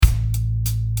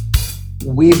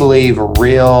we believe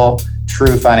real,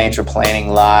 true financial planning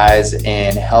lies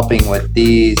in helping with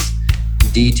these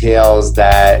details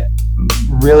that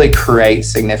really create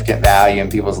significant value in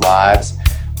people's lives.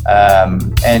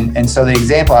 And so the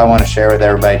example I want to share with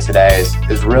everybody today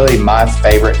is really my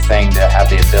favorite thing to have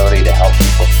the ability to help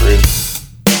people through.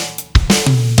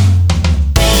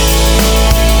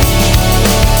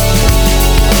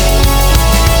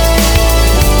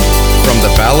 From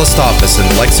the Ballast office in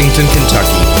Lexington,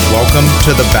 Kentucky, welcome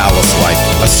to The Ballast Life,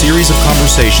 a series of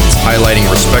conversations highlighting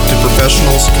respected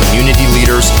professionals, community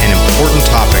leaders, and important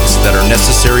topics that are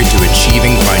necessary to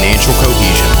achieving financial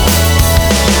cohesion.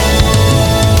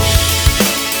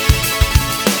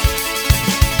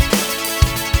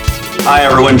 Hi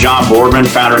everyone, John Boardman,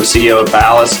 founder and CEO of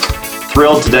Ballast.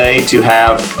 Thrilled today to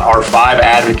have our 5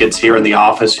 advocates here in the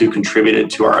office who contributed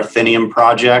to our Atheneum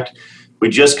project. We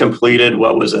just completed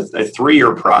what was a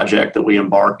 3-year project that we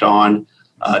embarked on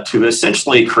to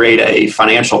essentially create a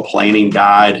financial planning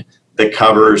guide that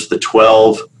covers the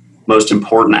 12 most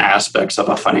important aspects of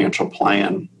a financial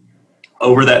plan.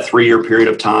 Over that 3-year period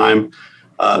of time,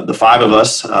 the 5 of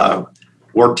us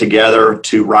worked together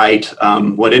to write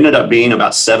what ended up being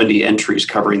about 70 entries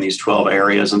covering these 12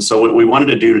 areas. And so what we wanted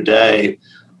to do today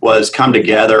was come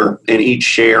together and each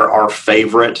share our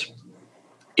favorite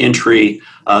entry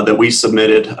that we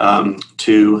submitted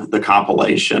to the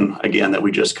compilation, again, that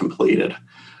we just completed.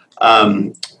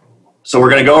 So we're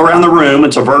going to go around the room.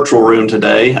 It's a virtual room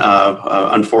today.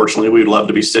 Unfortunately, we'd love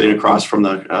to be sitting across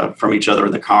from each other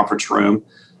in the conference room.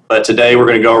 But today we're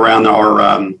going to go around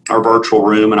our virtual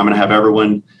room, and I'm going to have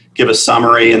everyone give a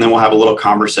summary, and then we'll have a little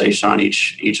conversation on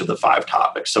each of the 5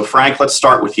 topics. So Frank, let's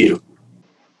start with you.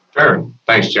 Sure.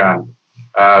 Thanks, John.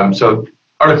 So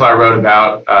article I wrote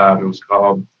about, it was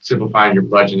called Simplifying Your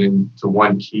Budgeting to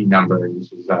One Key Number. And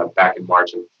this was back in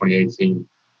March of 2018.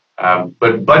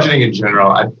 But budgeting in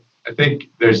general, I think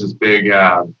there's this big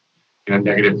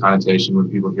negative connotation when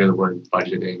people hear the word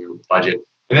budgeting or budget,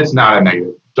 and it's not a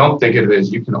negative. Don't think of it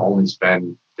as you can only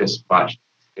spend this much.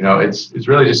 It's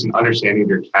really just an understanding of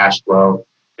your cash flow.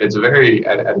 It's a very,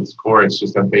 at its core, it's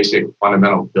just a basic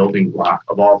fundamental building block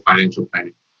of all financial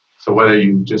planning. So whether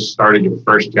you just started your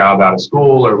first job out of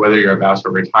school or whether you're about to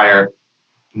retire,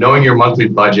 knowing your monthly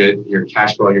budget, your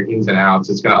cash flow, your ins and outs,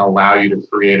 is going to allow you to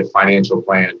create a financial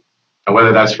plan. And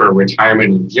whether that's for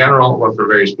retirement in general or for a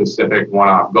very specific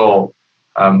one-off goal,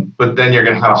 but then you're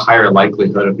going to have a higher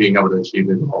likelihood of being able to achieve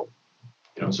the goal.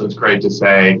 So it's great to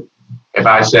say, if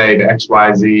I save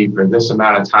XYZ for this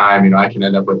amount of time, I can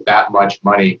end up with that much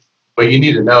money. But you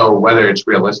need to know whether it's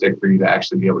realistic for you to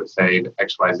actually be able to save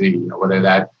XYZ, whether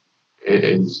that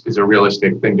is a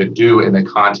realistic thing to do in the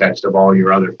context of all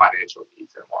your other financial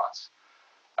needs and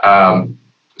wants.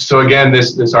 So again,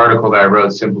 this article that I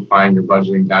wrote, Simplifying Your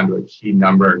Budgeting Down to a Key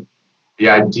Number, the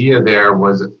idea there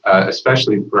was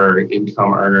especially for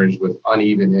income earners with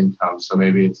uneven income. So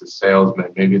maybe it's a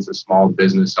salesman, maybe it's a small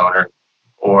business owner,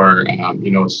 or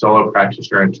a solo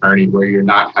practitioner attorney where you're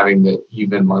not having the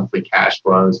even monthly cash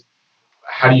flows.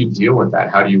 How do you deal with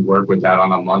that? How do you work with that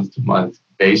on a month-to-month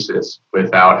basis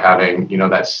without having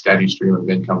that steady stream of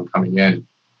income coming in?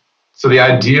 So the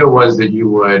idea was that you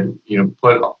would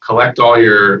collect all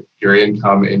your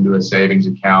income into a savings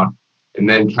account, and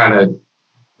then kind of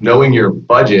knowing your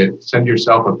budget, send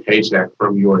yourself a paycheck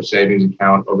from your savings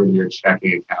account over to your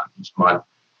checking account each month.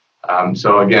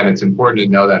 So again, it's important to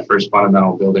know that first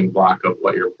fundamental building block of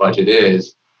what your budget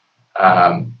is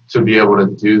to be able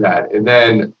to do that. And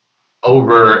then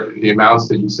over the amounts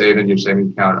that you save in your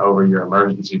savings account over your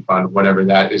emergency fund, whatever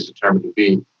that is determined to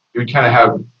be, you would kind of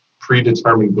have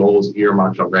predetermined goals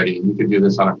earmarked already. And you can do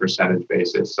this on a percentage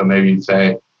basis. So maybe you'd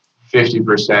say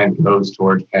 50% goes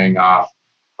towards paying off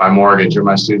my mortgage or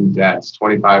my student debts,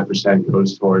 25%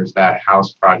 goes towards that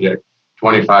house project,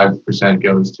 25%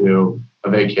 goes to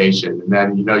a vacation. And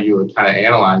then, you would kind of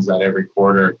analyze that every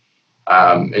quarter.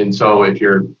 And so if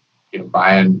you're,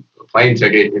 buying a plane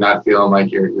ticket, you're not feeling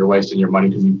like you're wasting your money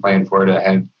because you planned for it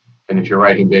ahead. And if you're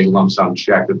writing a big lump sum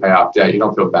check to pay off debt, you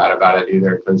don't feel bad about it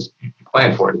either because you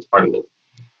planned for it. It's part of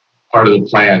the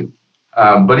plan.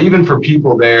 But even for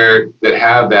people there that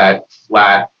have that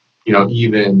flat,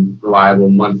 even reliable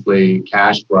monthly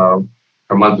cash flow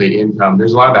or monthly income,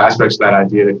 there's a lot of aspects of that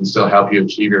idea that can still help you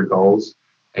achieve your goals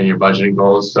and your budgeting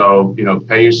goals. So,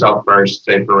 pay yourself first,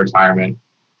 save for retirement,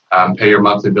 pay your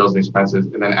monthly bills and expenses,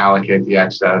 and then allocate the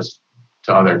excess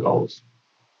to other goals.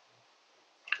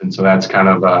 And so that's kind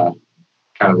of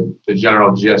the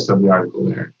general gist of the article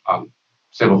there,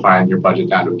 simplifying your budget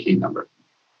down to a key number.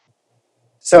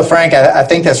 So Frank, I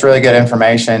think that's really good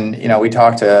information. We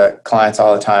talk to clients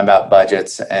all the time about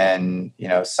budgets, and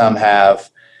some have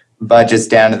budgets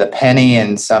down to the penny,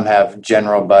 and some have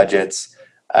general budgets,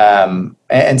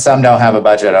 and some don't have a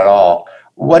budget at all.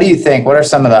 What do you think? What are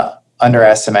some of the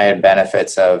underestimated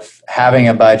benefits of having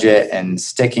a budget and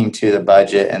sticking to the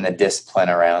budget and the discipline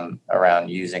around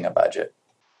using a budget?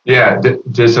 Yeah,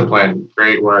 discipline,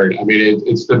 great word. I mean,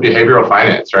 it's the behavioral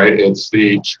finance, right? It's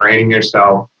the training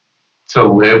yourself to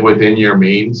live within your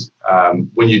means.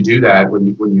 When you do that, when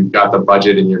you've got the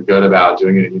budget and you're good about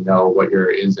doing it and you know what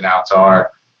your ins and outs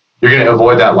are, you're going to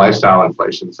avoid that lifestyle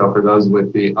inflation. So for those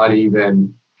with the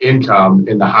uneven income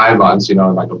in the high months,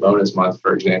 like a bonus month,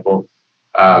 for example,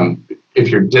 if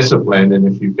you're disciplined and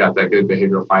if you've got that good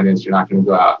behavioral finance, you're not going to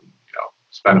go out and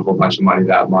spend a whole bunch of money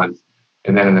that month.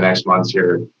 And then in the next month,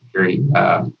 you're eating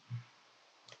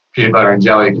peanut butter and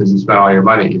jelly because you spent all your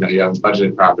money. You haven't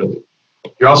budgeted properly.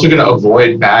 You're also going to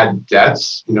avoid bad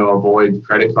debts. Avoid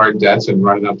credit card debts and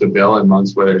running up the bill in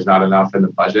months where there's not enough in the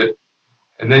budget.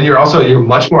 And then you're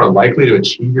much more likely to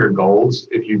achieve your goals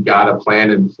if you've got a plan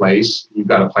in place. You've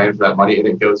got a plan for that money, and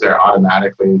it goes there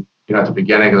automatically. At the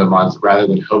beginning of the month, rather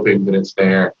than hoping that it's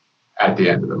there at the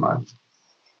end of the month.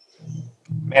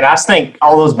 Man, I think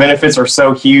all those benefits are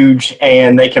so huge,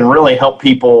 and they can really help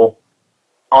people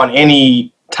on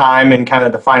any time in kind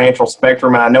of the financial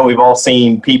spectrum. And I know we've all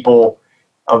seen people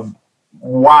of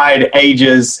wide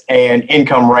ages and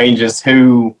income ranges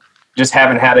who just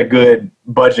haven't had a good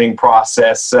budgeting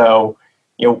process. So,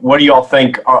 what do you all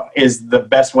think is the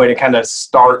best way to kind of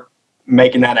start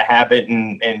making that a habit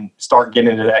and start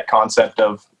getting into that concept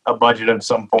of a budget of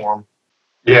some form?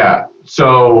 Yeah.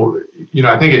 So,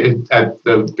 I think at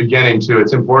the beginning too,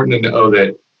 it's important to know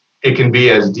that it can be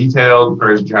as detailed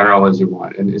or as general as you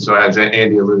want. And so as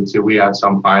Andy alluded to, we have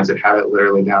some clients that have it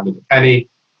literally down to the penny.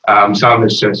 Some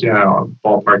it's just,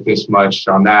 ballpark this much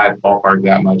on that, ballpark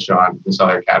that much on this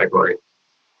other category.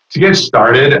 To get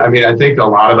started, I think a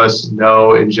lot of us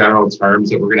know in general terms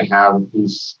that we're going to have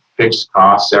these fixed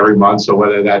costs every month. So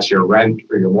whether that's your rent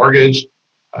or your mortgage,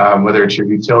 whether it's your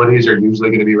utilities are usually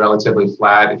going to be relatively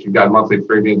flat. If you've got monthly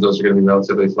premiums, those are going to be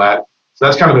relatively flat. So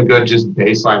that's kind of a good just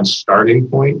baseline starting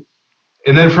point.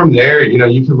 And then from there, you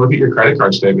can look at your credit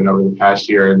card statement over the past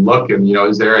year and look and,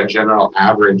 is there a general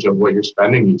average of what you're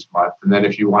spending each month? And then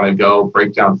if you want to go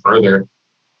break down further,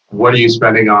 what are you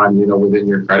spending on, within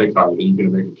your credit card? Are you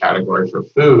going to make a category for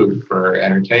food, for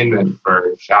entertainment,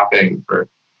 for shopping, for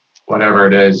whatever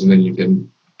it is? And then you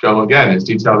can go again as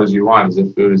detailed as you want. Is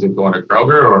it food? Is it going to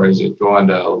Kroger, or is it going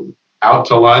out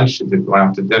to lunch? Is it going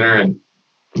out to dinner? And,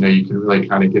 you can really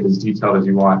kind of get as detailed as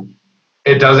you want.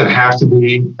 It doesn't have to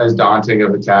be as daunting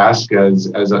of a task as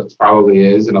it probably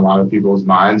is in a lot of people's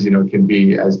minds. It can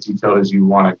be as detailed as you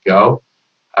want to go.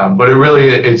 But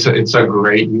it's a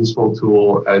great, useful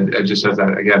tool. It just has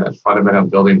that fundamental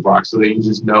building block so that you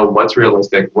just know what's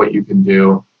realistic, what you can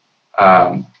do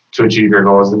to achieve your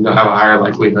goals, and to have a higher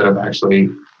likelihood of actually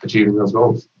achieving those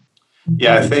goals.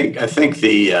 Yeah, I think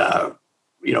the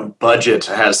budget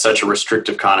has such a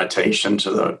restrictive connotation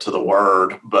to the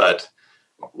word, but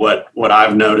what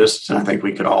I've noticed, and I think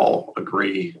we could all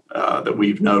agree that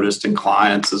we've noticed in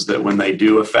clients, is that when they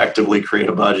do effectively create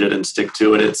a budget and stick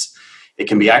to it, it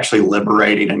can be actually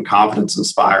liberating and confidence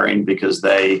inspiring, because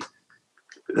they're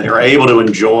able to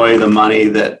enjoy the money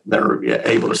that they're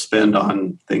able to spend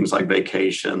on things like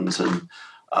vacations and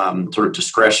sort of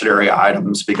discretionary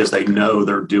items, because they know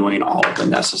they're doing all of the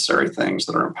necessary things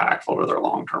that are impactful to their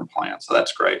long-term plan. So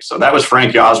that's great. So that was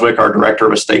Frank Yoswick, our Director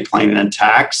of Estate Planning and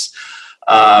Tax.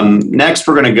 Next,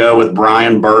 we're going to go with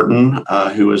Brian Burton,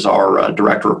 who is our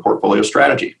Director of Portfolio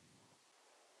Strategy.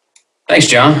 Thanks,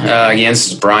 John. Again,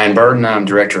 this is Brian Burton. I'm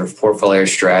Director of Portfolio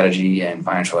Strategy and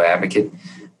Financial Advocate.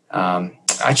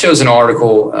 I chose an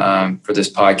article for this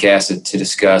podcast to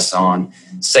discuss on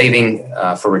saving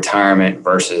for retirement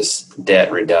versus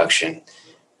debt reduction.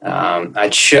 I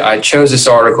chose this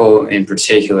article in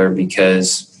particular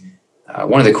because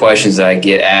one of the questions that I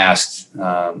get asked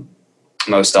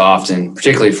most often,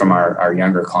 particularly from our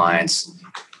younger clients,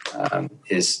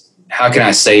 is how can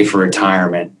I save for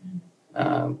retirement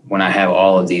when I have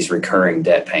all of these recurring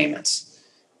debt payments?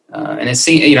 And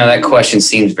that question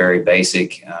seems very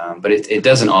basic, but it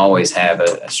doesn't always have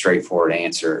a straightforward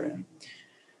answer.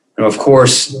 Of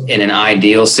course, in an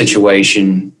ideal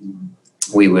situation,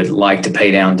 we would like to pay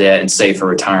down debt and save for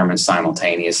retirement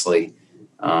simultaneously.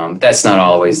 That's not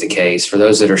always the case. For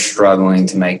those that are struggling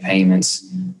to make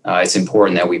payments, it's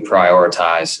important that we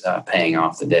prioritize paying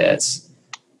off the debts.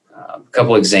 A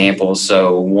couple examples.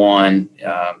 So one,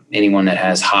 anyone that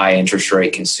has high interest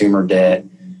rate consumer debt,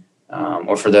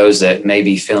 or for those that may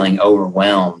be feeling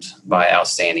overwhelmed by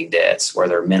outstanding debts where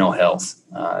their mental health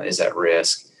is at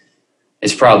risk.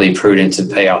 it's probably prudent to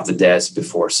pay off the debts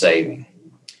before saving.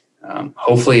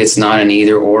 Hopefully it's not an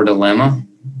either or dilemma,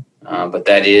 but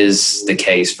that is the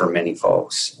case for many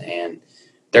folks. And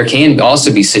there can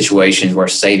also be situations where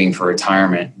saving for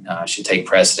retirement should take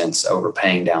precedence over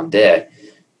paying down debt.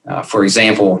 For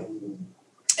example,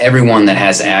 everyone that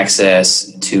has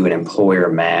access to an employer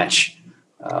match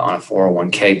on a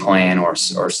 401k plan or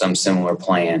some similar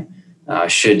plan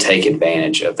should take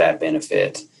advantage of that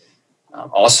benefit.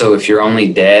 Also, if your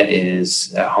only debt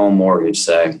is a home mortgage,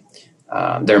 say,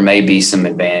 there may be some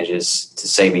advantages to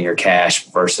saving your cash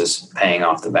versus paying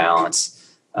off the balance.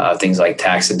 Things like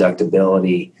tax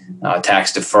deductibility,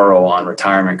 tax deferral on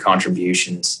retirement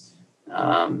contributions,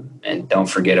 and don't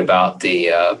forget about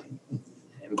the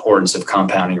importance of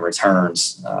compounding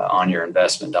returns on your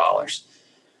investment dollars.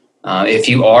 If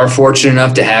you are fortunate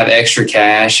enough to have extra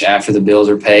cash after the bills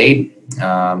are paid,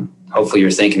 hopefully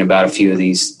you're thinking about a few of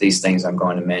these things I'm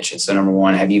going to mention. So number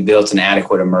one, have you built an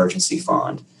adequate emergency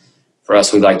fund? For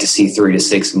us, we'd like to see 3 to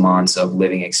 6 months of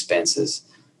living expenses.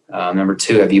 Number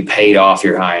two, have you paid off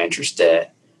your high interest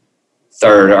debt?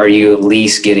 Third, are you at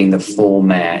least getting the full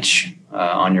match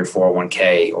on your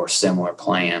 401k or similar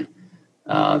plan?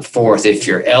 Fourth, if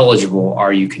you're eligible,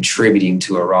 are you contributing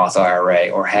to a Roth IRA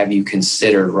or have you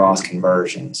considered Roth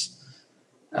conversions?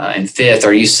 And fifth,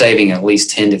 are you saving at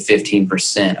least 10 to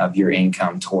 15% of your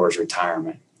income towards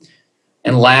retirement?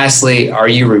 And lastly, are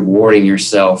you rewarding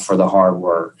yourself for the hard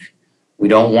work? We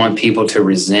don't want people to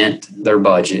resent their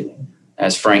budget.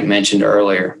 As Frank mentioned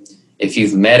earlier, if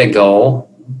you've met a goal,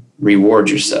 reward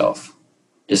yourself.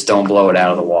 Just don't blow it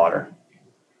out of the water.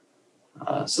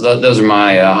 So those are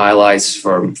my highlights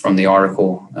from the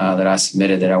article that I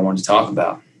submitted that I wanted to talk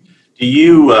about. Do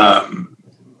you,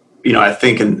 I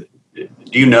think,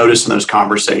 do you notice in those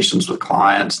conversations with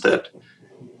clients that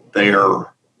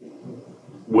their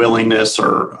willingness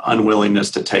or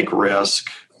unwillingness to take risk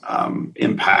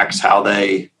impacts how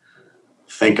they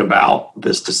think about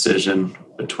this decision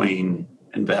between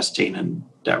investing and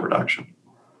debt reduction?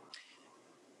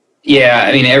 Yeah,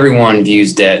 I mean, everyone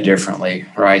views debt differently,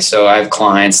 right? So I have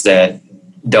clients that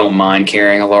don't mind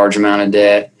carrying a large amount of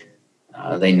debt.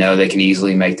 They know they can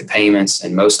easily make the payments,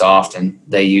 and most often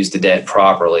they use the debt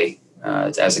properly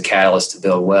as a catalyst to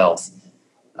build wealth.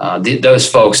 Those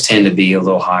folks tend to be a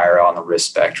little higher on the risk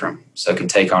spectrum, so can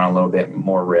take on a little bit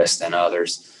more risk than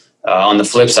others. On the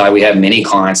flip side, we have many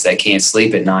clients that can't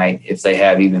sleep at night if they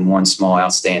have even one small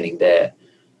outstanding debt.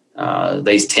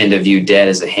 They tend to view debt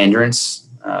as a hindrance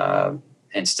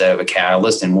instead of a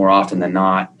catalyst, and more often than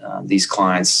not, these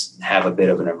clients have a bit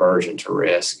of an aversion to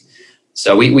risk.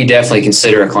 So we definitely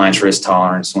consider a client's risk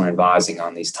tolerance when advising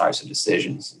on these types of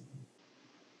decisions.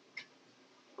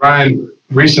 Brian,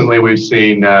 recently we've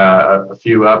seen a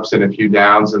few ups and a few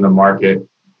downs in the market.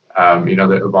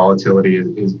 The volatility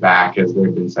is back, as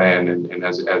they've been saying, and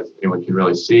as anyone can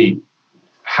really see.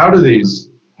 How do these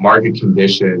market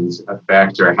conditions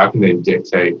affect, or how can they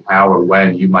dictate how or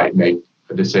when you might make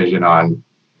a decision on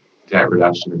debt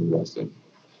reduction and investing?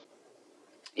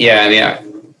 Yeah, I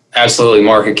mean, absolutely.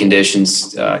 Market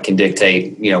conditions can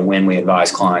dictate, when we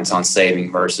advise clients on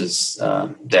saving versus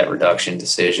debt reduction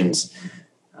decisions.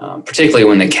 Particularly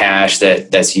when the cash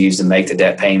that's used to make the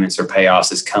debt payments or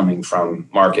payoffs is coming from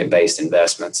market-based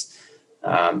investments.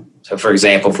 So, for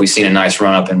example, if we've seen a nice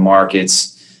run-up in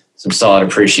markets, some solid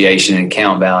appreciation in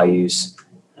account values,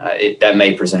 that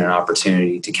may present an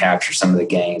opportunity to capture some of the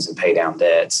gains and pay down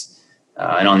debts.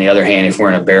 And on the other hand, if we're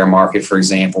in a bear market, for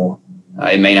example,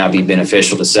 it may not be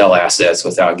beneficial to sell assets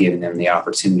without giving them the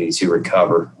opportunity to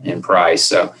recover in price.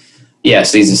 So,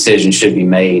 yes, these decisions should be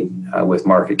made with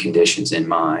market conditions in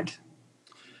mind.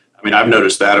 I mean, I've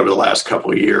noticed that over the last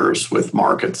couple of years with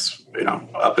markets,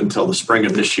 up until the spring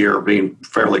of this year being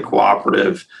fairly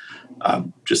cooperative.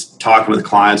 Just talking with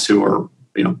clients who are,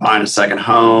 buying a second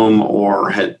home or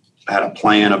had a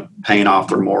plan of paying off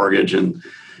their mortgage, and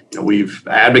we've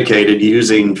advocated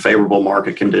using favorable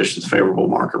market conditions, favorable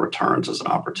market returns as an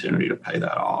opportunity to pay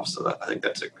that off. So I think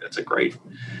that's a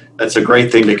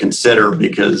great thing to consider,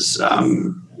 because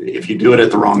if you do it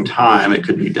at the wrong time, it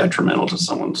could be detrimental to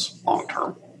someone's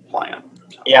long-term plan.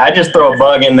 Yeah, I just throw a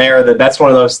bug in there that's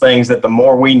one of those things that the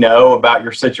more we know about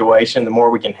your situation, the more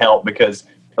we can help, because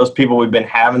those people we've been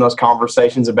having those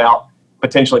conversations about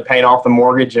potentially paying off the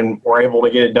mortgage and we're able to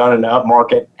get it done in an up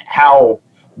market, how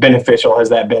beneficial has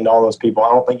that been to all those people? I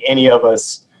don't think any of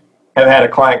us have had a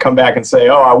client come back and say,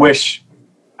 oh, I wish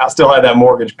I still had that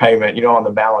mortgage payment, on the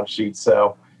balance sheet.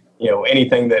 So,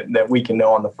 anything that we can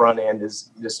know on the front end is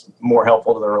just more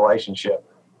helpful to the relationship.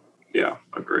 Yeah,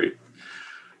 agreed.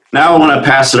 Now I want to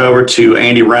pass it over to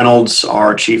Andy Reynolds,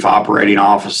 our Chief Operating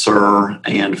Officer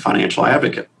and Financial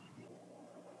Advocate.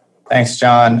 Thanks,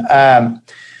 John.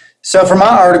 So for my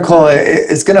article,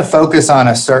 it's going to focus on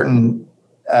a certain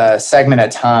segment of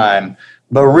time,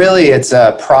 but really it's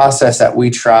a process that we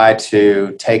try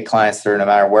to take clients through no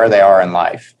matter where they are in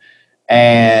life.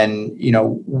 And,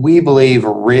 we believe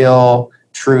real,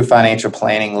 true financial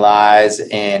planning lies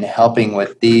in helping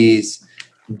with these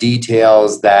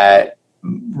details that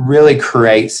really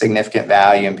create significant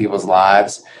value in people's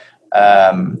lives.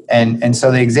 And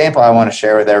so the example I want to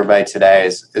share with everybody today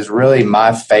is really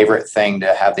my favorite thing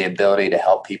to have the ability to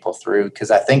help people through,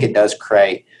 because I think it does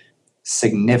create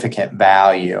significant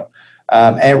value.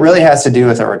 And it really has to do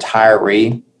with a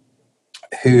retiree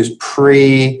who's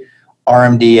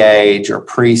pre-RMD age or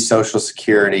pre-Social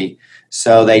Security.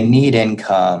 So they need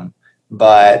income,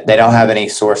 but they don't have any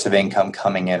source of income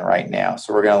coming in right now.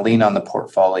 So we're going to lean on the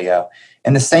portfolio.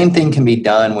 And the same thing can be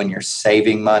done when you're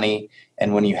saving money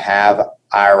and when you have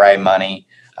IRA money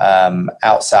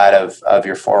outside of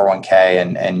your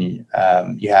 401k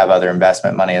and you have other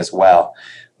investment money as well.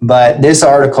 But this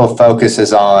article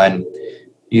focuses on,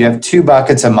 you have two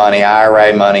buckets of money: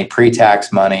 IRA money,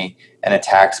 pre-tax money, and a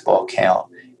taxable account.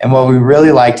 And what we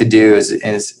really like to do is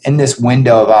in this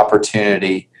window of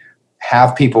opportunity,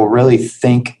 have people really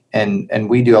think, and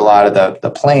we do a lot of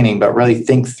the planning, but really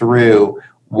think through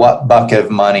what bucket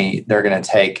of money they're going to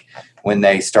take when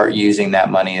they start using that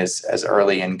money as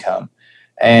early income.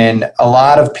 And a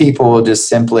lot of people will just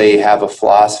simply have a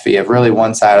philosophy of really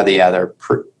one side or the other.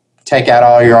 Take out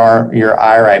all your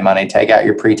IRA money, take out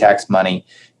your pre-tax money,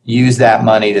 use that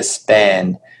money to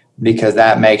spend, because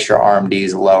that makes your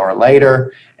RMDs lower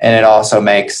later, and it also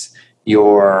makes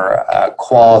your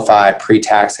qualified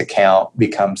pre-tax account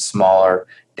become smaller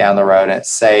down the road, and it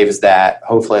saves that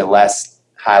hopefully less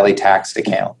highly taxed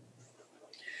account.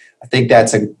 I think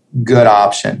that's a good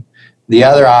option. The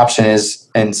other option is,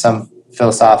 and some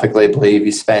philosophically believe,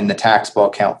 you spend the taxable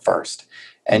account first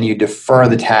and you defer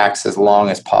the tax as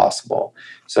long as possible.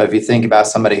 So if you think about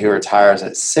somebody who retires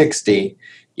at 60,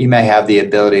 you may have the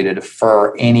ability to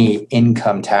defer any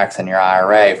income tax in your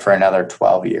IRA for another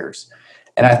 12 years.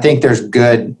 And I think there's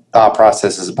good thought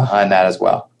processes behind that as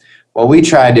well. What we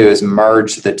try to do is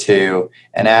merge the two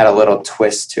and add a little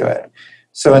twist to it.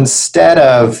 So instead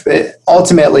of,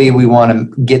 ultimately, we want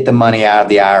to get the money out of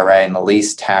the IRA in the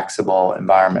least taxable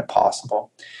environment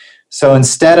possible. So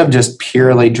instead of just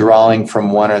purely drawing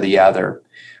from one or the other,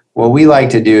 what we like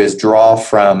to do is draw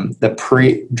from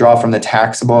the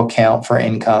taxable account for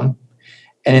income.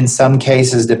 And in some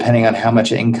cases, depending on how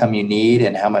much income you need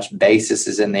and how much basis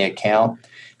is in the account,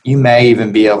 you may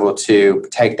even be able to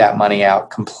take that money out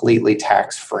completely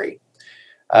tax-free.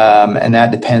 And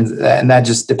that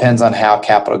just depends on how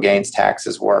capital gains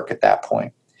taxes work at that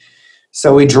point.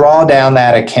 So we draw down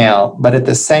that account, but at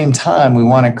the same time, we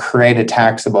want to create a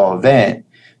taxable event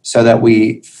so that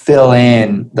we fill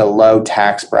in the low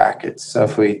tax brackets. So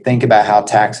if we think about how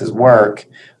taxes work,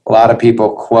 a lot of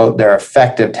people quote their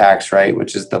effective tax rate,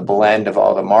 which is the blend of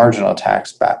all the marginal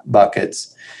tax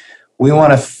buckets. We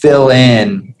want to fill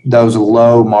in those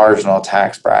low marginal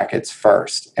tax brackets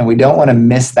first. And we don't want to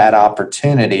miss that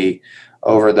opportunity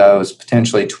over those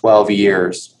potentially 12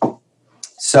 years.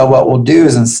 So what we'll do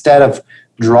is, instead of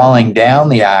drawing down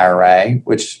the IRA,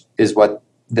 which is what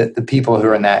the people who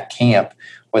are in that camp,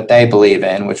 what they believe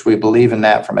in, which we believe in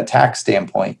that from a tax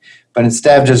standpoint, but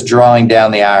instead of just drawing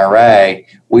down the IRA,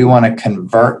 we want to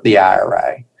convert the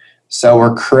IRA. So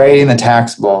we're creating the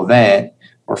taxable event.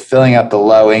 We're filling up the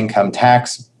low income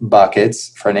tax buckets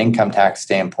for an income tax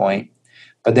standpoint,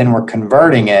 but then we're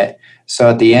converting it. So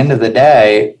at the end of the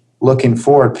day, looking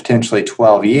forward potentially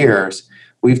 12 years,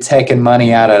 we've taken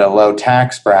money out at a low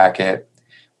tax bracket.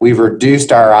 We've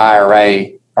reduced our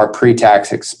IRA, our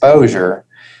pre-tax exposure,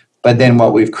 but then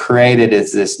what we've created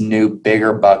is this new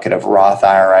bigger bucket of Roth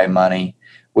IRA money,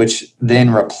 which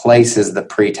then replaces the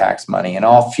pre-tax money. And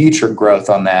all future growth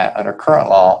on that under current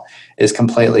law is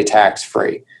completely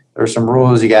tax-free. There are some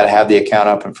rules. You got to have the account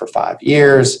open for 5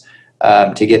 years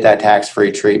to get that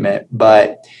tax-free treatment.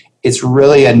 But it's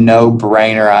really a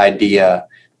no-brainer idea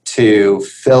to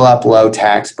fill up low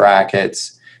tax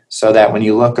brackets so that when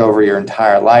you look over your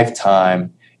entire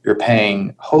lifetime, you're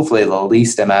paying hopefully the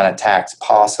least amount of tax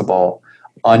possible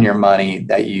on your money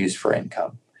that you use for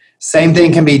income. Same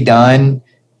thing can be done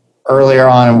earlier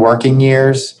on in working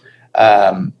years.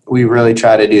 We really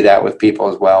try to do that with people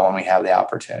as well when we have the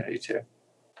opportunity to.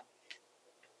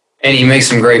 And you make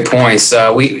some great points.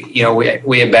 We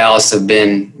at Ballast have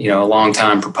been, a long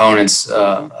time proponents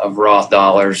of Roth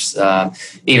dollars,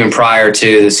 even prior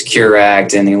to the Secure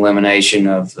Act and the elimination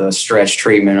of the stretch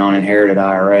treatment on inherited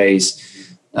IRAs.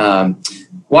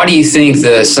 Why do you think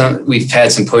we've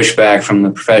had some pushback from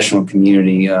the professional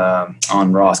community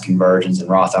on Roth conversions and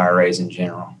Roth IRAs in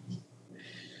general?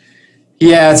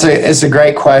 Yeah, it's a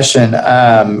great question.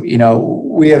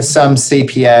 We have some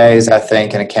CPAs, I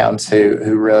think, and accountants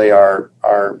who really are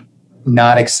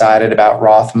not excited about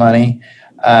Roth money.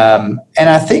 And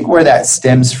I think where that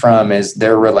stems from is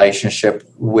their relationship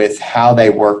with how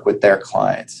they work with their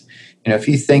clients. If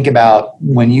you think about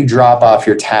when you drop off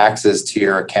your taxes to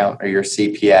your accountant or your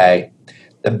CPA,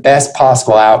 the best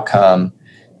possible outcome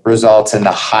results in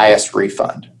the highest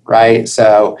refund, right?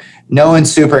 So no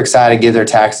one's super excited to give their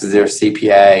taxes to their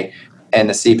CPA, and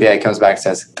the CPA comes back and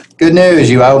says, good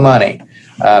news, you owe money.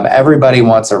 Everybody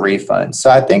wants a refund. So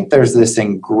I think there's this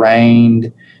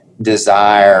ingrained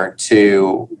desire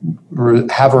to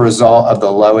have a result of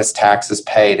the lowest taxes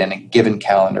paid in a given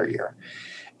calendar year.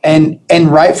 And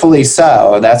rightfully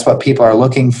so. That's what people are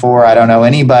looking for. I don't know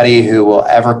anybody who will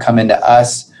ever come into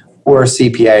us or a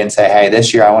CPA and say, hey,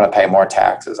 this year I want to pay more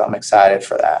taxes. I'm excited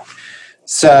for that.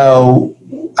 So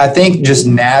I think just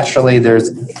naturally there's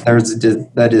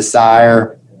the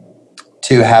desire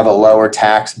to have a lower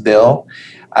tax bill.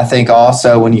 I think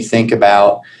also when you think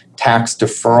about tax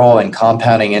deferral and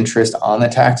compounding interest on the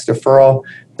tax deferral,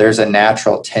 there's a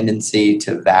natural tendency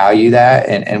to value that,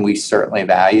 and we certainly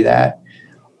value that.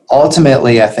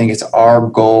 Ultimately, I think it's our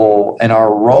goal and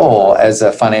our role as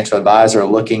a financial advisor,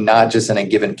 looking not just in a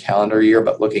given calendar year,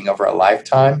 but looking over a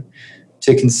lifetime,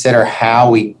 to consider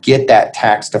how we get that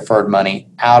tax deferred money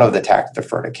out of the tax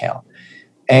deferred account.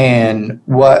 And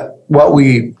what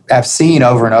we have seen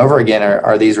over and over again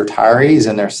are these retirees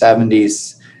in their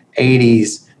 70s,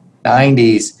 80s,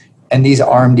 90s, and these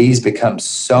RMDs become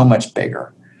so much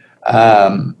bigger.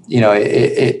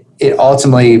 It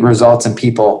ultimately results in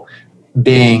people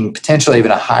being potentially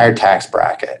even a higher tax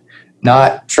bracket.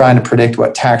 Not trying to predict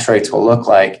what tax rates will look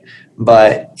like,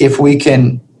 but if we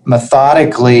can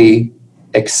methodically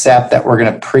accept that we're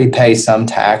going to prepay some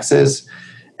taxes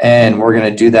and we're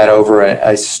going to do that over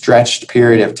a stretched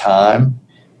period of time,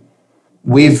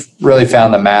 we've really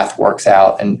found the math works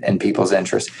out in people's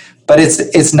interest. But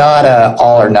it's not a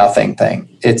all or nothing thing.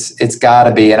 It's got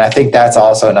to be, and I think that's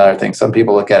also another thing. Some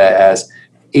people look at it as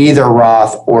either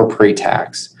Roth or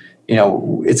pre-tax.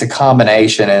 It's a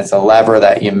combination, and it's a lever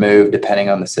that you move depending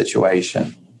on the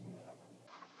situation.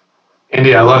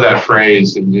 Andy, I love that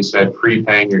phrase, and you said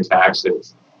prepaying your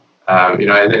taxes.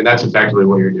 And that's effectively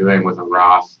what you're doing with a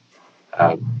Roth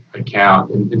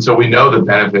account. And so we know the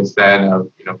benefits then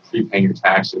of prepaying your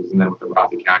taxes, and then with the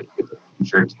Roth account, you get the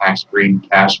future tax-free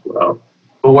cash flow.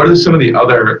 But what are some of the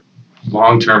other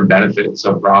long-term benefits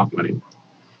of Roth money?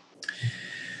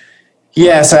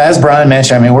 Yeah, so as Brian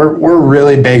mentioned, we're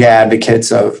really big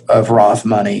advocates of Roth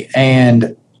money,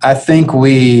 and I think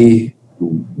we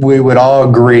would all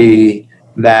agree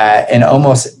that in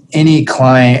almost any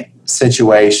client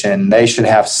situation, they should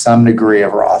have some degree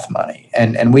of Roth money,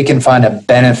 and we can find a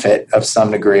benefit of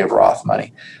some degree of Roth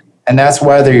money, and that's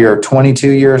whether you're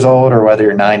 22 years old or whether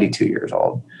you're 92 years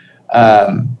old.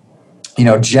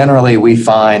 Generally we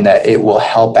find that it will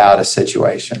help out a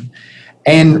situation.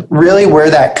 And really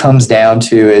where that comes down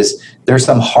to is there's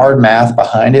some hard math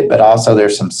behind it, but also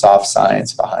there's some soft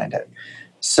science behind it.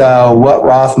 So what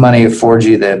Roth money affords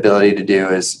you the ability to do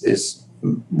is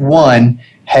one,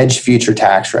 hedge future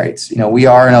tax rates. We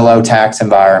are in a low tax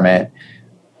environment.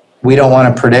 We don't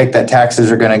want to predict that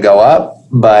taxes are going to go up,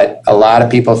 but a lot of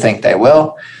people think they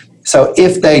will. So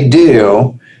if they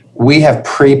do, we have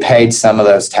prepaid some of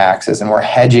those taxes and we're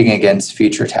hedging against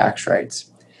future tax rates,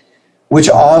 which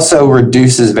also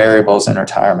reduces variables in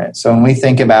retirement. So when we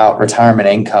think about retirement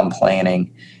income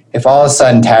planning, if all of a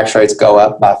sudden tax rates go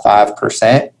up by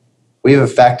 5%, we've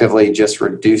effectively just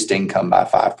reduced income by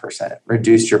 5%,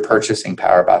 reduced your purchasing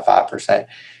power by 5%.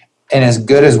 And as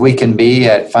good as we can be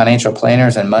at financial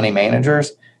planners and money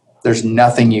managers, there's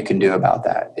nothing you can do about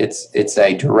that. It's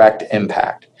a direct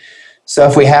impact. So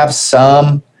if we have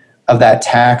some of that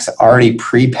tax already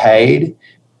prepaid,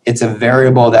 it's a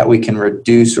variable that we can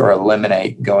reduce or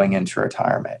eliminate going into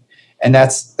retirement. And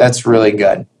that's really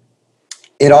good.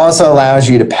 It also allows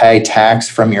you to pay tax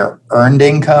from your earned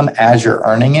income as you're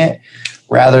earning it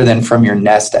rather than from your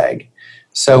nest egg.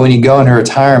 So when you go into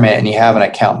retirement and you have an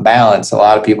account balance, a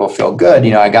lot of people feel good.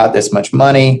 I got this much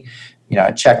money,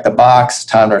 I checked the box,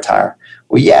 time to retire.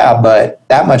 Well, yeah, but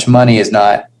that much money is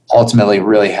not ultimately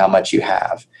really how much you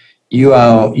have.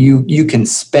 You can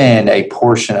spend a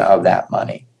portion of that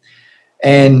money.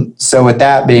 And so with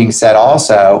that being said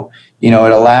also, it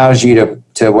allows you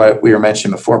to what we were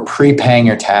mentioning before, prepaying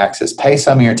your taxes, pay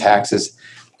some of your taxes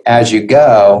as you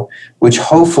go, which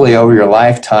hopefully over your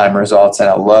lifetime results in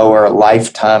a lower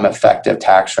lifetime effective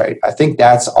tax rate. I think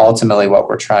that's ultimately what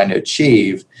we're trying to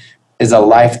achieve, is a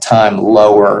lifetime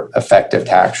lower effective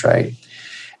tax rate.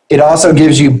 It also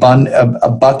gives you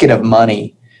a bucket of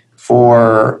money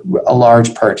for a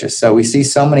large purchase. So we see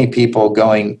so many people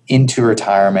going into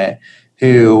retirement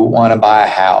who want to buy a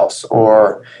house,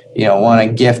 or want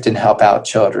to gift and help out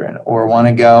children, or want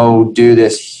to go do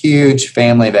this huge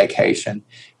family vacation,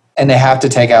 and they have to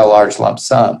take out a large lump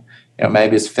sum.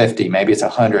 Maybe it's 50, maybe it's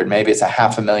 100, maybe it's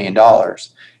 $500,000.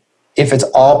 If it's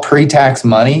all pre-tax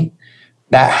money,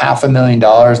 that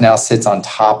 $500,000 now sits on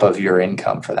top of your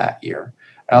income for that year.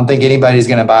 I don't think anybody's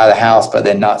going to buy the house but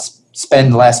then not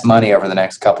spend less money over the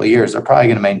next couple of years. They're probably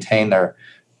going to maintain their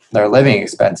living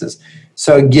expenses.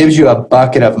 So it gives you a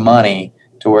bucket of money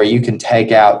to where you can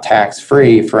take out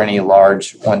tax-free for any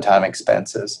large one-time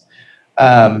expenses.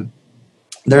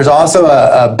 There's also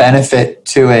a benefit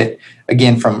to it,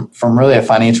 again, from really a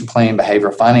financial planning,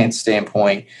 behavioral finance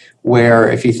standpoint, where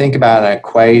if you think about an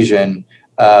equation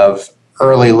of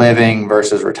early living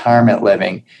versus retirement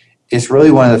living, it's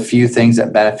really one of the few things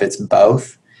that benefits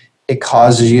both. It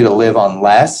causes you to live on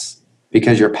less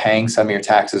because you're paying some of your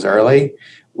taxes early,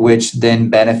 which then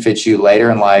benefits you later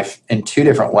in life in two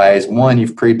different ways. One,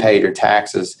 you've prepaid your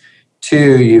taxes.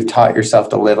 Two, you've taught yourself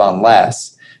to live on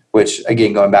less, which,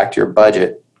 again, going back to your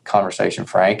budget conversation,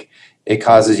 Frank, it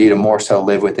causes you to more so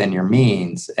live within your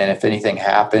means. And if anything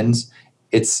happens,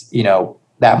 it's,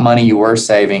 that money you were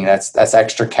saving, that's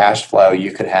extra cash flow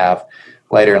you could have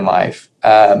later in life.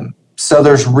 So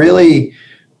there's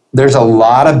a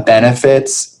lot of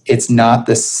benefits. It's not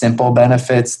the simple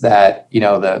benefits that,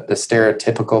 the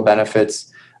stereotypical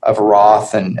benefits of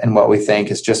Roth and what we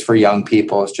think is just for young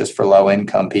people, it's just for low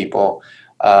income people.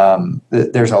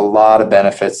 There's a lot of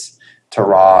benefits to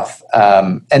Roth.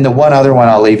 And the one other one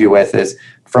I'll leave you with is,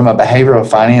 from a behavioral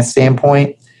finance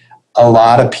standpoint, a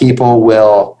lot of people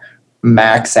will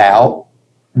max out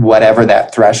whatever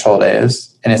that threshold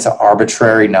is, and it's an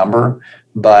arbitrary number.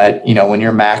 But, when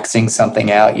you're maxing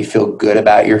something out, you feel good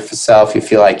about yourself. You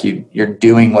feel like you're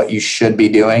doing what you should be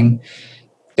doing.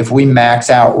 If we max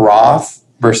out Roth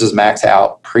versus max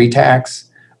out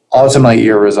pre-tax, ultimately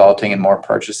you're resulting in more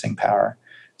purchasing power.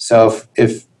 So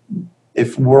if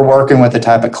we're working with the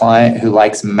type of client who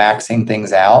likes maxing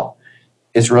things out,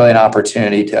 it's really an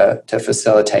opportunity to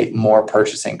facilitate more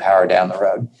purchasing power down the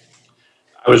road.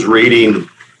 I was reading,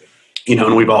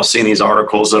 and we've all seen these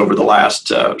articles over the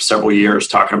last several years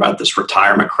talking about this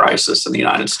retirement crisis in the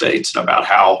United States, and about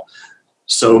how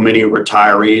so many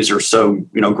retirees are so,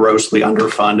 grossly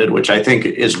underfunded, which I think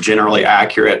is generally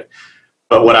accurate.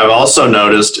 But what I've also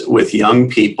noticed with young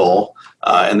people,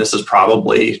 and this is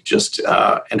probably just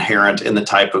inherent in the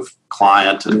type of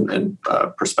client and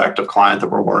prospective client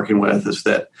that we're working with, is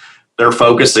that they're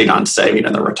focusing on saving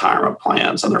in their retirement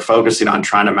plans, and they're focusing on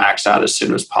trying to max out as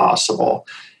soon as possible.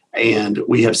 And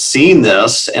we have seen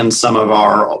this in some of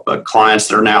our clients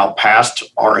that are now past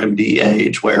RMD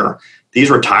age, where these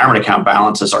retirement account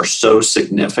balances are so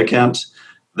significant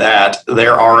that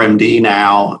their RMD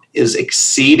now is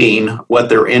exceeding what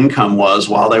their income was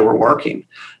while they were working.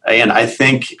 And I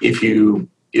think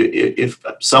if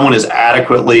someone is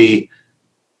adequately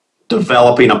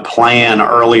developing a plan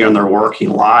earlier in their working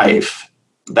life,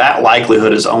 that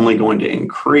likelihood is only going to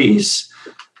increase.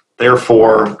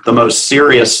 Therefore, the most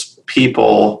serious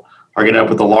people are going to end up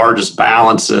with the largest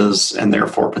balances, and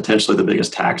therefore potentially the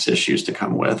biggest tax issues to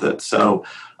come with it. So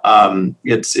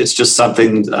it's just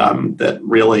something that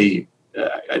really,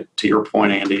 to your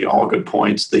point, Andy, all good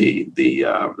points.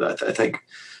 I think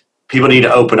people need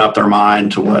to open up their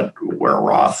mind to where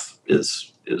Roth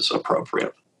is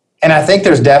appropriate. And I think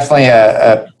there's definitely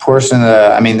a portion of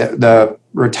the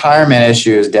retirement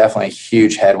issue is definitely a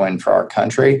huge headwind for our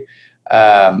country.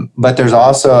 But there's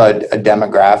also a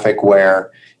demographic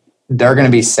where they're going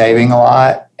to be saving a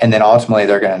lot, and then ultimately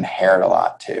they're going to inherit a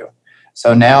lot too.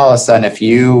 So now all of a sudden, if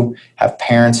you have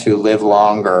parents who live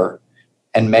longer,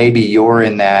 and maybe you're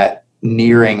in that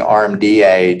nearing RMD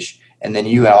age, and then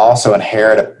you also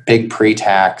inherit a big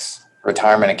pre-tax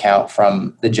retirement account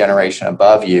from the generation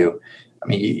above you,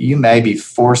 you may be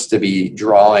forced to be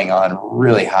drawing on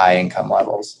really high income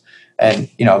levels. And,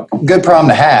 good problem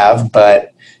to have,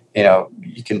 but,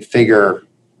 you can figure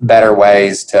better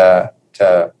ways to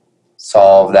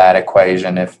solve that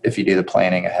equation if you do the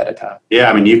planning ahead of time.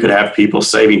 Yeah, you could have people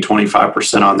saving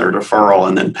 25% on their deferral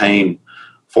and then paying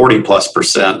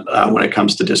 40+% when it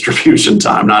comes to distribution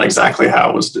time. Not exactly how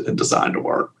it was designed to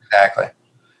work. Exactly.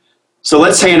 So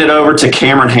let's hand it over to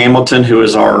Cameron Hamilton, who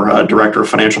is our Director of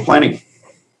Financial Planning.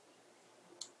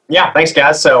 Yeah, thanks,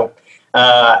 guys. So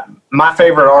my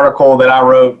favorite article that I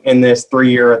wrote in this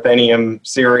 3-year Atheneum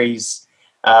series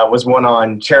was one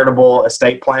on charitable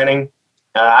estate planning.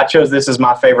 I chose this as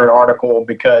my favorite article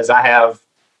because I have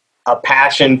a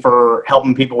passion for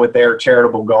helping people with their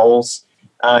charitable goals.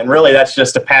 And really, that's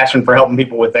just a passion for helping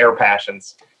people with their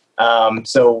passions.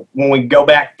 So when we go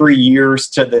back 3 years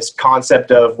to this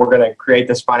concept of we're going to create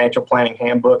this financial planning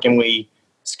handbook, and we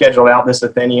scheduled out this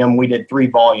Atheneum, we did 3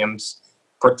 volumes: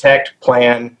 Protect,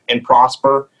 Plan, and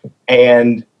Prosper.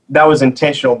 And that was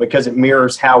intentional because it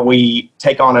mirrors how we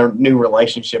take on a new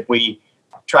relationship. We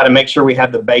try to make sure we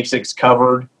have the basics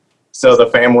covered so the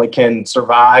family can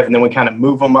survive, and then we kind of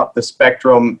move them up the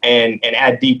spectrum and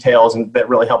add details that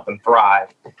really help them thrive.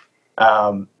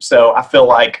 So I feel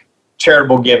like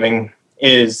charitable giving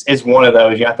is one of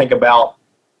those. I think about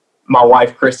my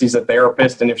wife, Christy's a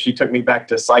therapist, and if she took me back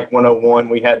to Psych 101,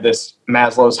 we had this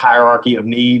Maslow's hierarchy of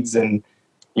needs, and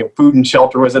food and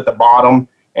shelter was at the bottom,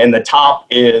 and the top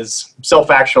is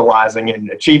self-actualizing and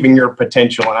achieving your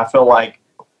potential. And I feel like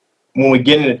when we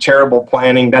get into charitable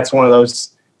planning, that's one of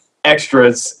those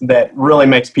extras that really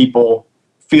makes people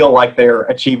feel like they're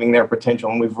achieving their potential.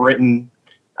 And we've written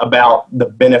about the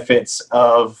benefits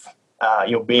of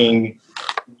being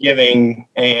giving,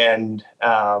 and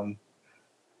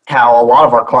how a lot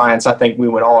of our clients, I think we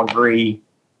would all agree,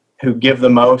 who give the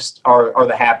most are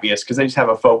the happiest because they just have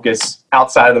a focus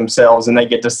outside of themselves, and they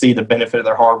get to see the benefit of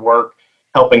their hard work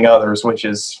helping others, which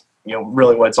is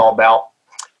really what it's all about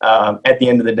at the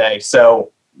end of the day.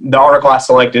 So the article I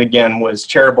selected again was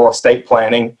charitable estate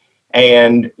planning,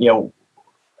 and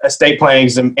estate planning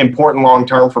is important long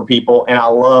term for people, and I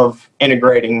love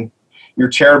integrating your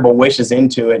charitable wishes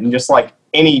into it. And just like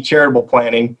any charitable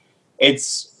planning,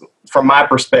 it's, from my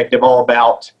perspective, all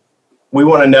about, we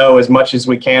want to know as much as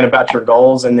we can about your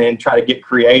goals and then try to get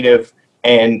creative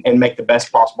and make the best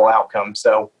possible outcome.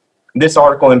 So this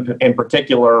article in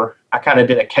particular, I kind of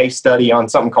did a case study on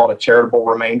something called a charitable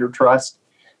remainder trust.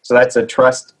 So that's a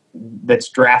trust that's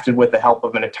drafted with the help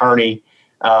of an attorney.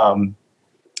 And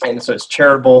so it's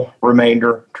charitable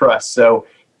remainder trust. So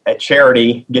a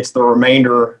charity gets the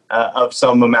remainder of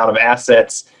some amount of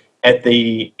assets at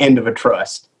the end of a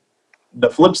trust.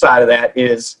 The flip side of that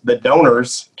is the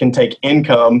donors can take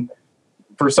income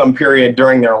for some period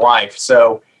during their life.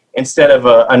 So instead of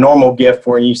a normal gift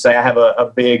where you say, I have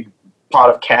a big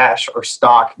pot of cash or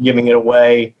stock, giving it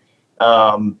away,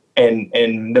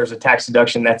 and there's a tax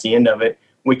deduction, that's the end of it,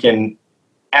 we can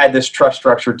add this trust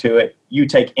structure to it. You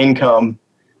take income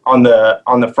on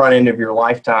the front end of your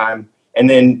lifetime, and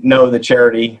then know the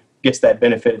charity gets that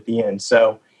benefit at the end.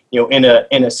 So, in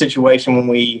a situation when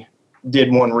we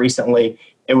did one recently,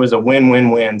 it was a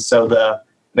win-win-win. So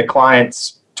the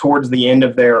clients towards the end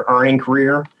of their earning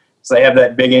career, so they have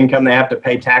that big income they have to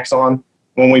pay tax on.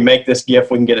 When we make this gift,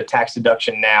 we can get a tax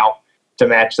deduction now to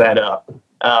match that up.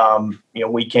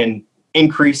 We can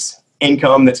increase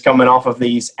income that's coming off of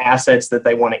these assets that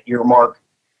they want to earmark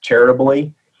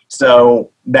charitably.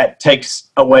 So that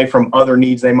takes away from other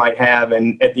needs they might have.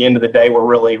 And at the end of the day, we're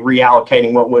really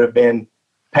reallocating what would have been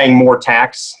paying more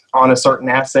tax on a certain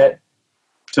asset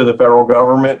to the federal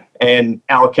government and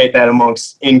allocate that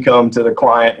amongst income to the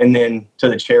client and then to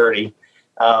the charity.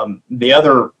 The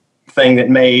other thing that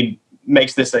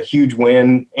makes this a huge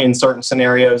win in certain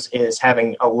scenarios is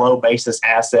having a low basis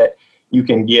asset you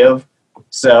can give.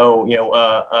 So,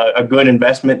 a good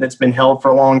investment that's been held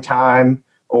for a long time,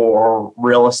 or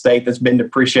real estate that's been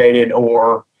depreciated,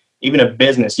 or even a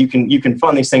business. You can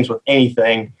fund these things with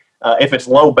anything. If it's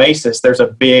low basis, there's a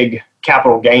big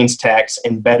capital gains tax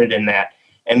embedded in that.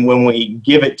 And when we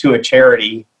give it to a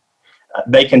charity,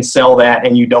 they can sell that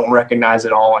and you don't recognize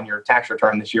it all on your tax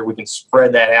return this year. We can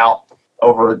spread that out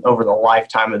over the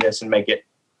lifetime of this and make it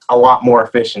a lot more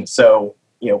efficient. So,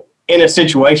 in a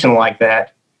situation like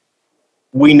that,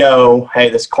 we know, hey,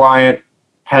 this client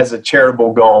has a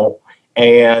charitable goal,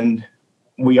 and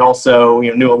we also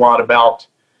knew a lot about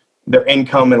their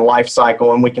income and life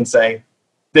cycle, and we can say,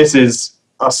 this is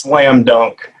a slam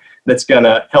dunk that's going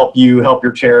to help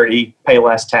your charity pay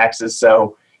less taxes.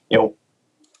 So,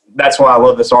 that's why I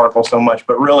love this article so much.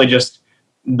 But really, just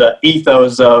the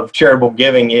ethos of charitable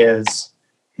giving is,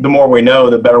 the more we know,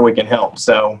 the better we can help.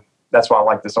 So that's why I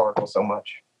like this article so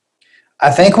much.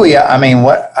 I think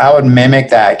what I would mimic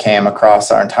that, Cam,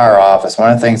 across our entire office.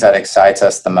 One of the things that excites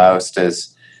us the most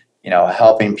is,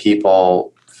 helping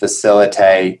people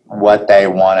facilitate what they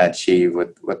want to achieve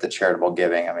with the charitable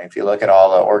giving. I mean, if you look at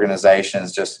all the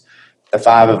organizations, just the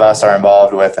 5 of us are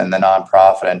involved with in the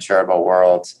nonprofit and charitable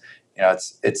worlds,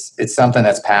 it's something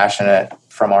that's passionate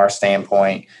from our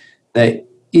standpoint. The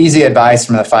easy advice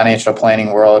from the financial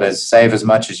planning world is save as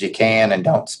much as you can and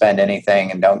don't spend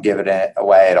anything and don't give it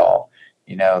away at all.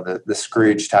 The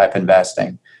Scrooge type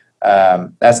investing.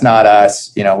 That's not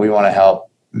us. We want to help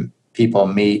people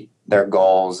meet their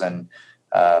goals and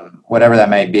whatever that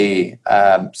may be.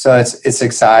 So it's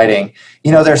exciting.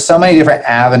 There's so many different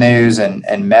avenues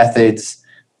and methods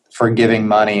for giving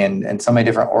money and so many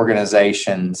different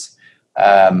organizations.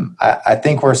 I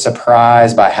think we're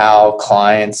surprised by how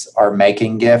clients are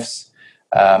making gifts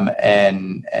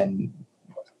and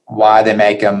why they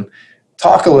make them.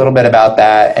 Talk a little bit about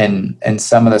that and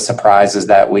some of the surprises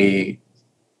that we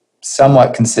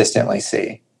somewhat consistently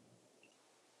see.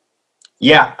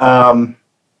 Yeah.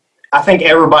 I think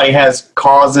everybody has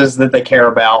causes that they care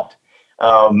about.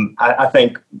 I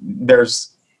think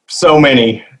there's so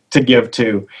many to give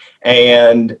to,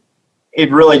 and it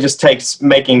really just takes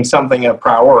making something a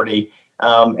priority.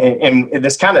 And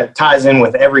this kind of ties in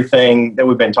with everything that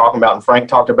we've been talking about. And Frank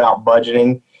talked about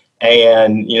budgeting,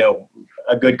 and,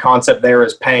 a good concept there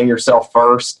is paying yourself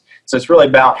first. So it's really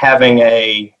about having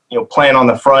a, plan on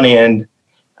the front end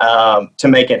to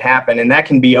make it happen. And that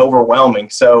can be overwhelming.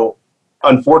 So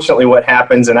unfortunately what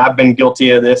happens, and I've been guilty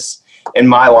of this in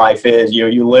my life, is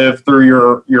you live through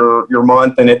your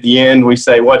month, and at the end we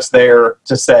say, what's there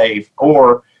to save?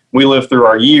 Or we live through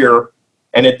our year,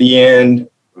 and at the end,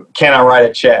 can I write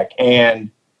a check?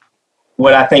 And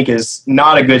what I think is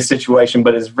not a good situation,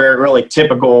 but is really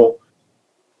typical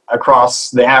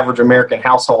across the average American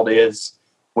household, is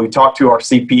we talk to our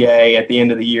CPA at the end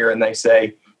of the year and they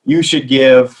say, you should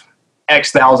give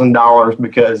X $1,000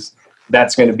 because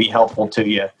that's going to be helpful to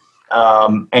you.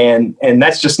 And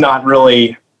that's just not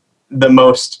really the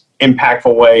most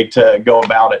impactful way to go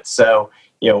about it. So,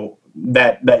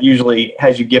 that usually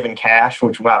has you given cash,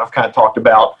 which I've kind of talked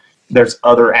about. There's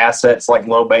other assets like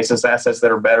low basis assets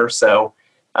that are better. So,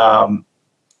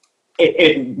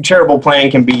 charitable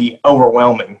planning can be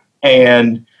overwhelming,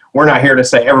 and we're not here to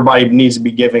say everybody needs to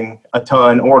be giving a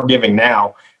ton or giving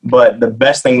now, but the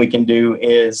best thing we can do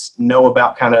is know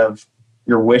about kind of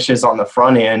your wishes on the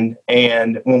front end.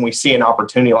 And when we see an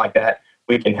opportunity like that,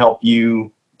 we can help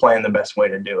you plan the best way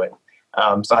to do it.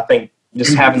 So I think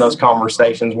just having those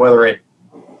conversations, whether it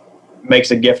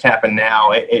makes a gift happen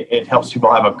now, it helps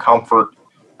people have a comfort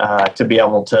to be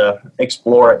able to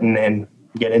explore it and then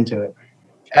get into it.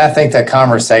 I think that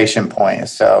conversation point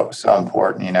is so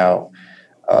important.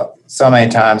 So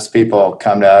many times people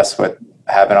come to us with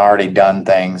having already done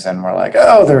things, and we're like,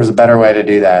 oh, there's a better way to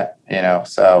do that.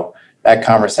 So that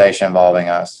conversation involving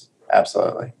us,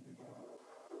 absolutely.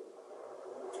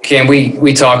 Ken,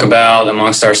 we talk about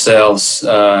amongst ourselves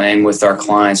and with our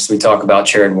clients, we talk about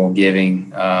charitable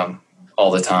giving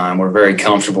all the time. We're very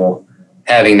comfortable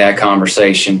having that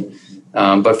conversation.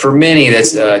 But for many,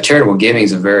 that's charitable giving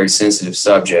is a very sensitive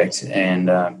subject. And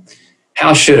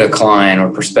how should a client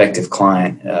or prospective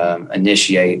client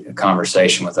initiate a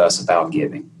conversation with us about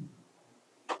giving?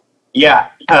 Yeah,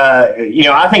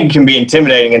 I think it can be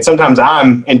intimidating, and sometimes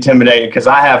I'm intimidated because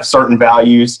I have certain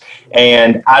values,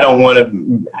 and I don't want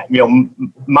to,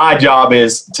 my job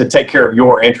is to take care of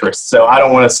your interests. So I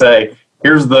don't want to say,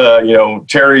 here's the,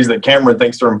 charities that Cameron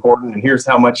thinks are important, and here's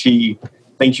how much he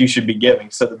thinks you should be giving.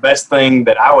 So the best thing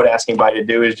that I would ask anybody to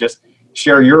do is just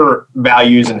share your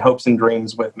values and hopes and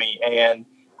dreams with me. And,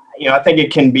 I think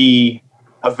it can be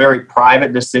a very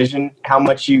private decision how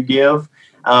much you give.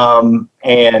 And,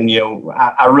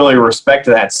 I really respect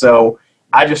that. So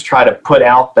I just try to put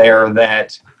out there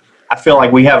that I feel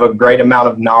like we have a great amount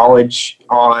of knowledge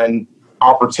on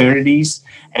opportunities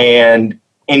and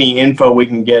any info we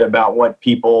can get about what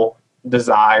people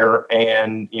desire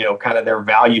and, kind of their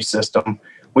value system,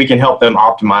 we can help them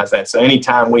optimize that. So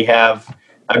anytime we have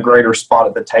a greater spot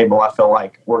at the table, I feel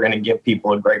like we're going to give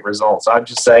people a great result. So I'd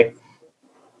just say,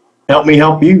 help me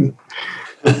help you.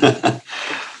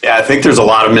 Yeah, I think there's a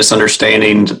lot of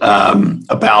misunderstanding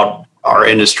about our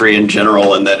industry in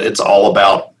general, and that it's all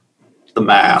about the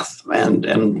math,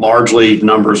 and largely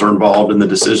numbers are involved in the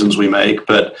decisions we make.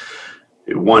 But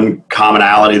one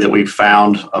commonality that we've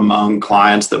found among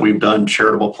clients that we've done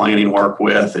charitable planning work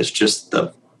with is just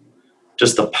the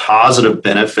positive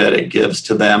benefit it gives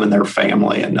to them and their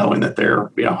family, and knowing that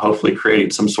they're hopefully creating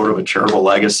some sort of a charitable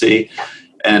legacy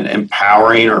and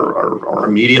empowering or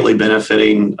immediately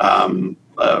benefiting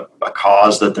a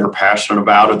cause that they're passionate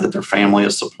about or that their family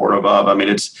is supportive of. I mean,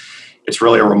 it's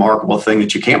really a remarkable thing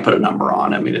that you can't put a number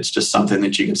on. I mean, it's just something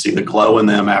that you can see the glow in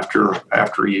them after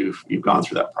you've gone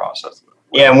through that process.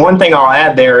 Yeah, and one thing I'll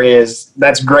add there is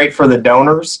that's great for the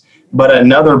donors, but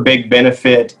another big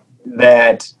benefit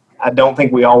that I don't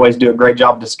think we always do a great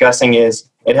job discussing is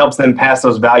it helps them pass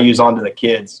those values on to the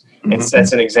kids and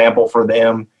sets an example for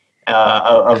them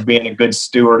of being a good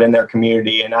steward in their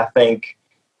community. And I think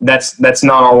that's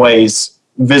not always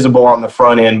visible on the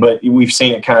front end, but we've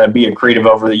seen it kind of be accretive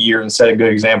over the years and set a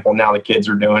good example. Now the kids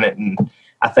are doing it. And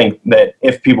I think that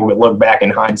if people would look back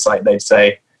in hindsight, they'd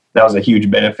say that was a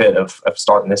huge benefit of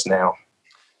starting this now.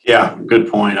 Yeah, good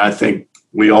point. I think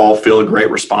we all feel a great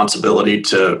responsibility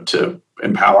to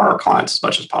empower our clients as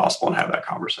much as possible and have that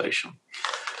conversation.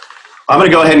 I'm going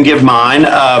to go ahead and give mine.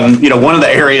 One of the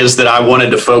areas that I wanted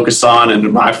to focus on,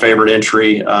 and my favorite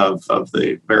entry of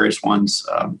the various ones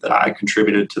that I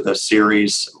contributed to the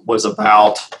series, was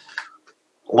about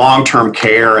long-term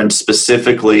care, and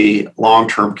specifically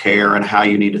long-term care and how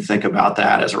you need to think about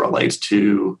that as it relates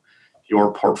to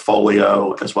your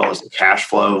portfolio as well as the cash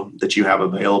flow that you have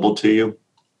available to you.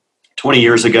 20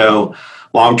 years ago,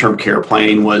 long-term care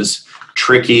planning was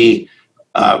tricky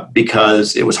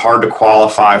because it was hard to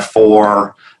qualify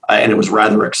for and it was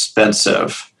rather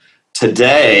expensive.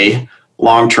 Today,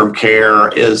 long-term care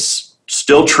is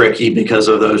still tricky because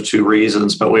of those two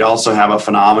reasons, but we also have a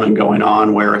phenomenon going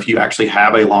on where if you actually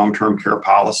have a long-term care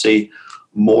policy,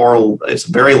 it's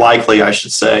very likely, I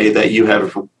should say, that you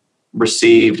have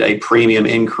received a premium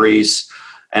increase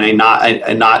and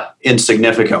a not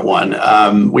insignificant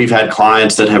one. We've had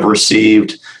clients that have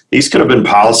received, these could have been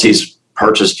policies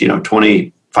purchased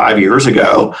 25 years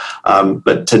ago,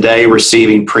 but today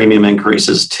receiving premium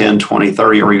increases 10, 20,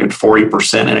 30, or even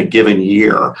 40% in a given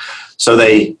year. So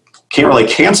they can't really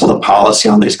cancel the policy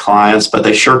on these clients, but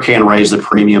they sure can raise the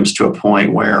premiums to a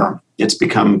point where it's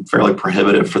become fairly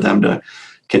prohibitive for them to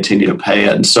continue to pay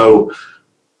it. And so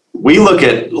we look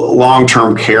at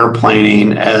long-term care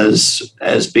planning as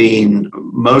being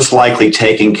most likely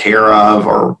taken care of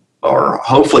or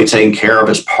hopefully taken care of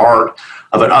as part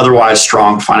of an otherwise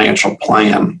strong financial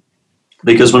plan.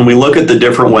 Because when we look at the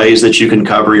different ways that you can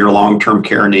cover your long-term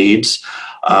care needs,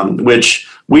 which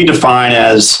we define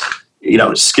as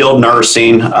skilled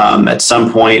nursing at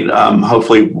some point,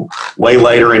 hopefully way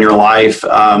later in your life,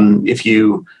 if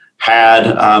you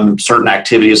had certain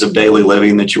activities of daily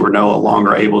living that you were no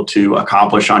longer able to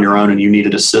accomplish on your own and you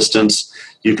needed assistance,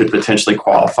 you could potentially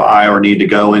qualify or need to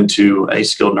go into a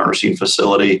skilled nursing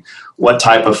facility. What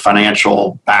type of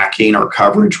financial backing or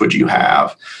coverage would you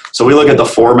have? So we look at the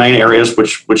four main areas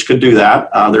which could do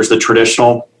that. There's the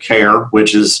traditional care,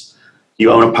 which is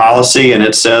you own a policy and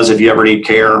it says if you ever need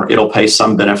care, it'll pay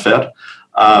some benefit.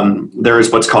 There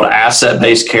is what's called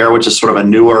asset-based care, which is sort of a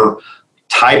newer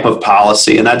type of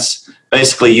policy, and that's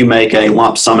basically you make a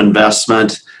lump sum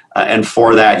investment and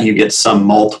for that you get some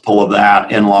multiple of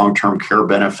that in long-term care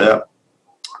benefit.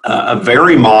 A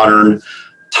very modern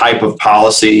type of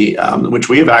policy, which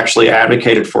we have actually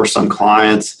advocated for some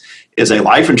clients, is a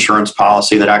life insurance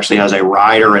policy that actually has a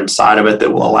rider inside of it that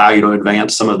will allow you to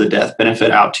advance some of the death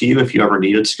benefit out to you if you ever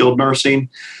needed skilled nursing.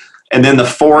 And then the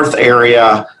fourth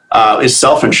area is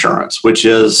self-insurance, which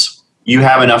is you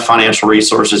have enough financial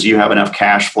resources, you have enough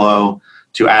cash flow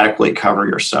to adequately cover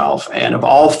yourself. And of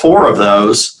all four of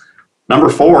those, number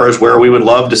 4 is where we would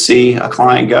love to see a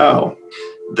client go.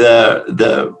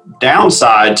 The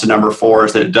downside to number 4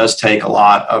 is that it does take a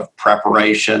lot of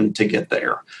preparation to get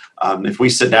there. If we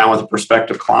sit down with a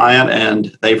prospective client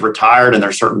and they've retired and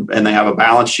they have a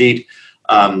balance sheet,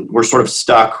 we're sort of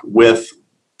stuck with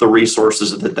the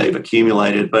resources that they've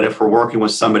accumulated. But if we're working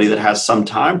with somebody that has some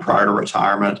time prior to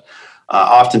retirement,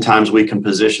 oftentimes we can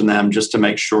position them just to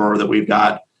make sure that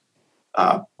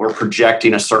we're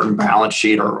projecting a certain balance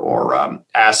sheet or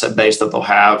asset base that they'll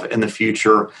have in the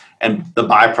future. And the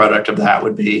byproduct of that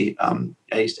would be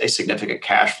a significant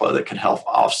cash flow that can help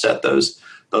offset those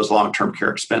long-term care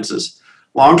expenses.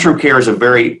 Long-term care is a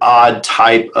very odd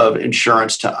type of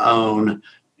insurance to own.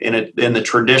 In the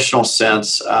traditional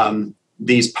sense,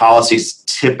 these policies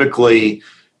typically,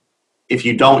 if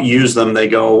you don't use them, they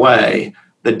go away.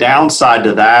 The downside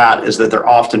to that is that they're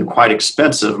often quite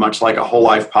expensive, much like a whole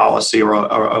life policy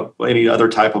or any other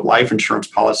type of life insurance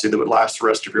policy that would last the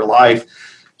rest of your life.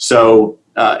 So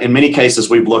in many cases,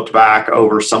 we've looked back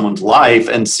over someone's life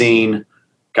and seen,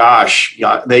 gosh,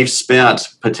 they've spent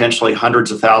potentially hundreds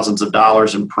of thousands of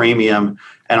dollars in premium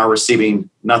and are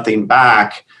receiving nothing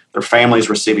back. Their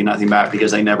family's receiving nothing back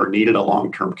because they never needed a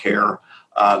long-term care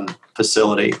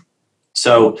facility.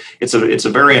 So it's a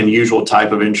very unusual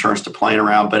type of insurance to plan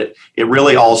around, but it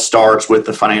really all starts with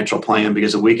the financial plan,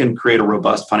 because if we can create a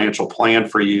robust financial plan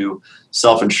for you,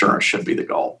 self-insurance should be the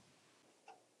goal.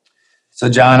 So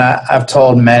John, I've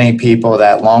told many people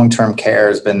that long-term care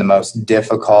has been the most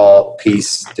difficult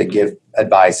piece to give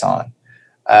advice on.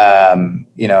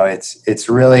 It's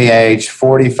really age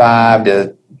 45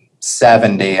 to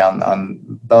 70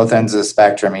 on both ends of the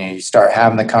spectrum. You start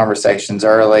having the conversations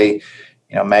early.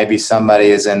 Maybe somebody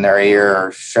is in their ear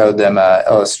or showed them an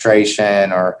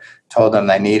illustration or told them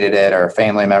they needed it, or a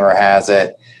family member has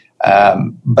it.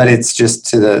 But it's just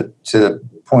to the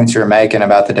points you're making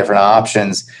about the different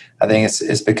options. I think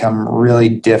it's become really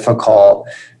difficult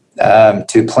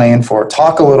to plan for.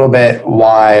 Talk a little bit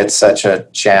why it's such a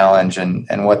challenge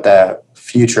and what the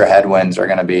future headwinds are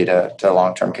going to be to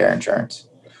long-term care insurance.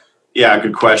 Yeah,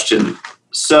 good question.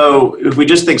 So if we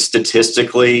just think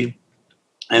statistically,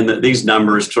 and these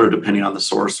numbers, sort of depending on the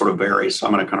source, sort of vary. So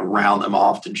I'm going to kind of round them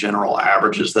off to general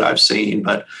averages that I've seen.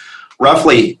 But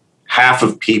roughly half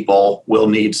of people will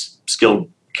need skilled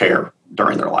care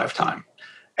during their lifetime.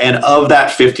 And of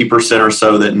that 50% or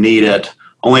so that need it,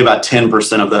 only about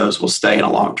 10% of those will stay in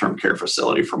a long-term care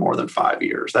facility for more than 5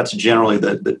 years. That's generally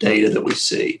the data that we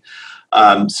see.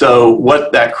 So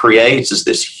what that creates is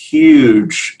this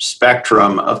huge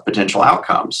spectrum of potential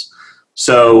outcomes.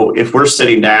 So if we're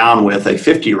sitting down with a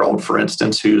 50-year-old, for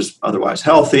instance, who's otherwise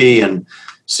healthy and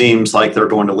seems like they're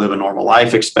going to live a normal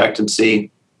life expectancy,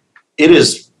 it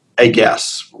is a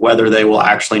guess whether they will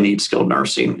actually need skilled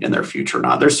nursing in their future or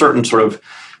not. There's certain sort of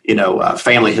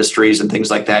family histories and things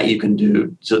like that you can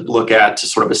do to look at to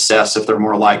sort of assess if they're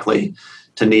more likely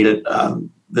to need it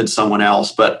than someone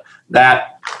else. But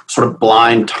that sort of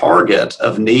blind target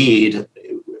of need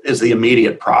is the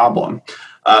immediate problem.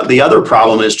 The other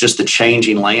problem is just the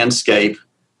changing landscape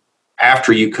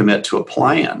after you commit to a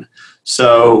plan.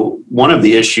 So one of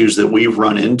the issues that we've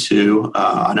run into,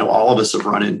 I know all of us have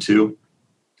run into,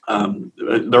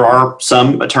 there are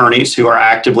some attorneys who are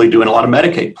actively doing a lot of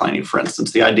Medicaid planning, for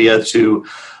instance. The idea to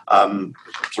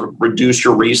sort of reduce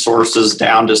your resources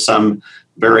down to some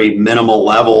very minimal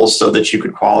levels so that you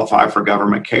could qualify for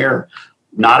government care.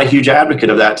 Not a huge advocate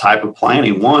of that type of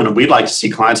planning. One, we'd like to see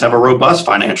clients have a robust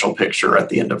financial picture at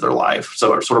the end of their life.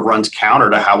 So it sort of runs counter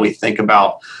to how we think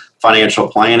about financial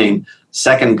planning.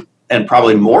 Second, and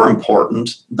probably more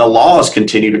important, the laws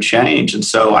continue to change. And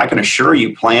so I can assure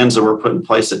you plans that were put in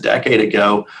place a decade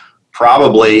ago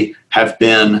probably have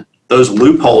been, those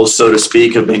loopholes, so to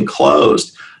speak, have been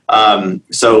closed.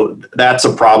 So that's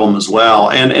a problem as well.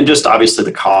 And just obviously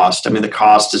the cost. I mean, the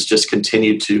cost has just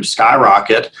continued to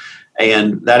skyrocket.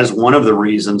 And that is one of the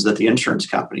reasons that the insurance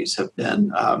companies have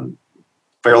been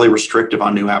fairly restrictive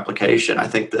on new application. I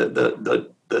think the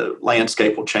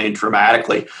landscape will change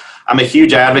dramatically. I'm a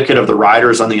huge advocate of the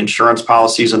riders on the insurance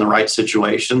policies in the right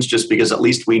situations, just because at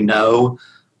least we know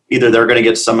either they're going to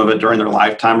get some of it during their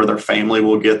lifetime or their family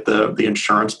will get the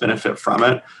insurance benefit from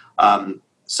it.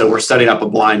 So we're setting up a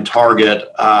blind target.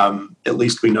 At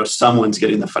least we know someone's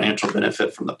getting the financial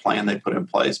benefit from the plan they put in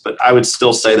place. But I would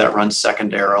still say that runs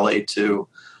secondarily to,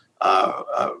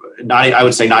 I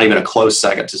would say not even a close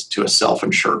second to a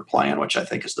self-insured plan, which I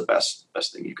think is the best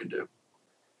thing you can do.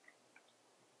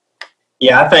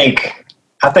 Yeah, I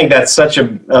think that's such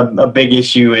a big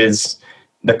issue is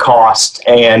the cost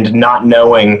and not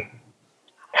knowing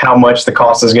how much the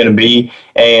cost is going to be.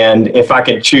 And if I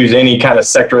could choose any kind of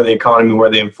sector of the economy where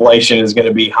the inflation is going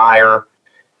to be higher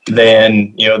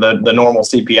than the normal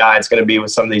CPI, it's going to be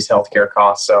with some of these healthcare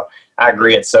costs. So I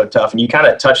agree, it's so tough. And you kind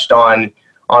of touched on it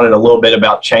a little bit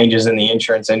about changes in the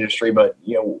insurance industry, but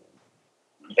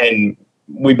and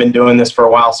we've been doing this for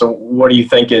a while. So what do you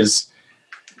think is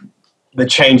the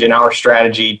change in our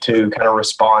strategy to kind of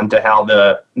respond to how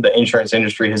the insurance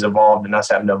industry has evolved and us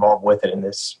having to evolve with it in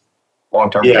this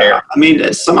long-term care? I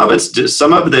mean, some of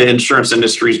the insurance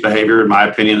industry's behavior, in my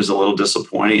opinion, is a little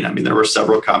disappointing. I mean, there were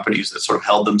several companies that sort of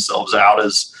held themselves out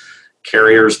as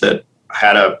carriers that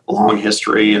had a long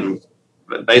history and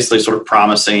basically sort of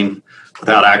promising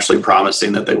without actually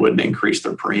promising that they wouldn't increase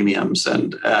their premiums.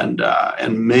 And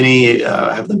many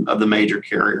of the major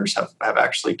carriers have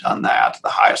actually done that, the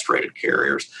highest rated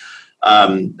carriers.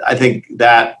 I think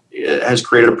that has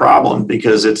created a problem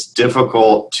because it's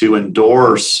difficult to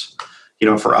endorse,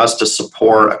 for us to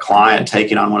support a client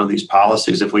taking on one of these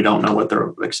policies if we don't know what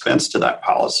their expense to that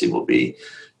policy will be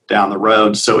down the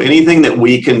road. So anything that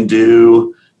we can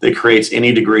do that creates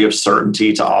any degree of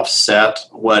certainty to offset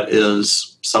what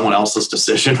is someone else's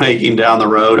decision making down the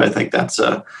road, I think that's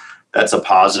a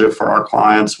positive for our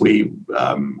clients.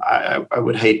 I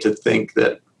would hate to think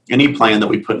that any plan that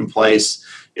we put in place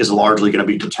is largely going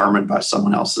to be determined by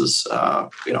someone else's, an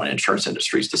insurance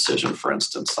industry's decision, for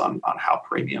instance, on how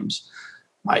premiums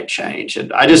might change.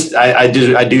 And I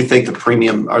do think the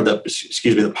premium or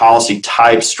the policy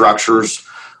type structures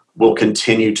will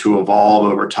continue to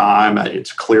evolve over time.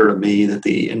 It's clear to me that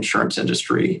the insurance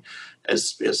industry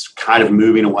is kind of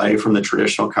moving away from the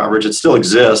traditional coverage. It still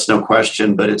exists, no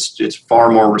question, but it's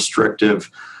far more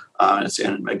restrictive.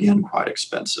 And again, quite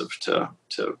expensive to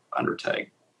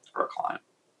undertake for a client.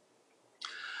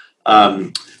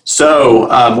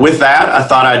 With that, I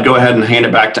thought I'd go ahead and hand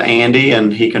it back to Andy,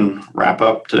 and he can wrap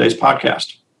up today's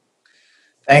podcast.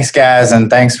 Thanks, guys, and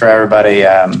thanks for everybody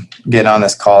getting on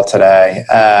this call today.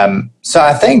 So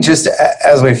I think just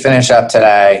as we finish up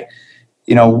today,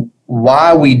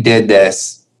 why we did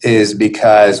this is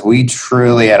because we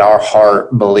truly at our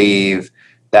heart believe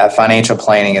that financial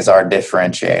planning is our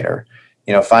differentiator.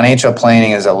 Financial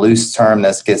planning is a loose term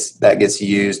that gets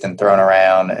used and thrown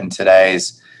around in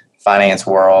today's finance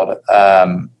world.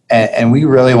 And we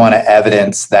really want to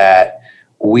evidence that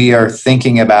we are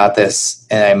thinking about this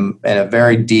in a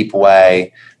very deep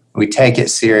way. We take it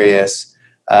serious,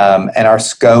 and our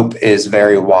scope is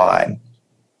very wide.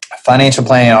 Financial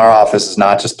planning in our office is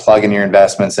not just plugging your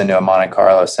investments into a Monte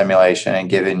Carlo simulation and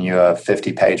giving you a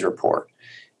 50-page report.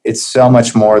 It's so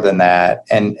much more than that.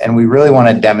 And we really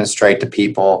want to demonstrate to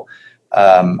people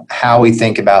how we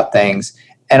think about things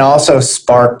and also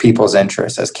spark people's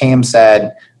interest. As Cam said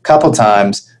a couple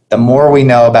times, the more we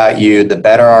know about you, the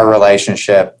better our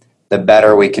relationship, the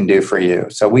better we can do for you.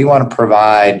 So we want to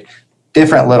provide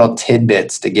different little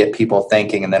tidbits to get people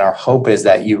thinking. And then our hope is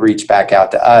that you reach back out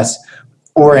to us,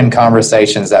 or in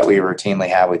conversations that we routinely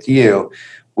have with you,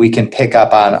 we can pick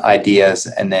up on ideas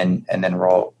and then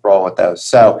roll with those.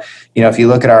 So, if you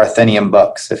look at our Atheneum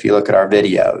books, if you look at our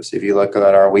videos, if you look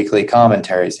at our weekly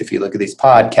commentaries, if you look at these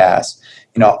podcasts,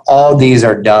 all these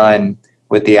are done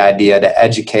with the idea to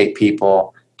educate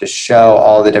people, to show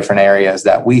all the different areas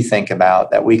that we think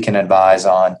about, that we can advise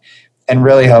on, and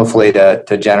really hopefully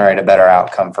to generate a better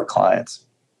outcome for clients.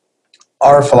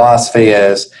 Our philosophy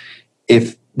is,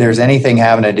 if there's anything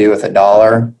having to do with a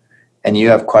dollar and you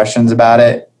have questions about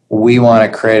it, we want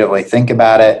to creatively think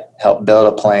about it, help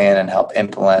build a plan, and help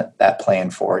implement that plan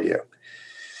for you.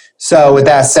 So with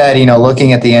that said,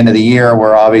 looking at the end of the year,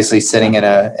 we're obviously sitting in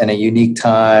a unique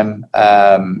time,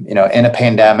 in a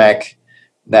pandemic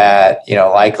that,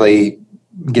 likely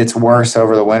gets worse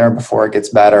over the winter before it gets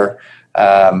better,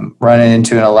 running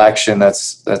into an election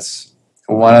that's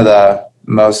one of the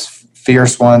most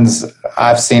fierce ones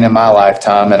I've seen in my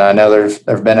lifetime. And I know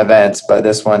there've been events, but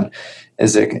this one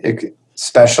is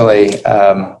especially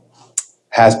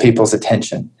has people's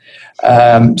attention.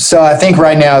 So I think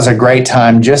right now is a great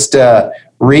time just to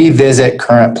revisit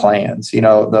current plans.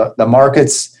 The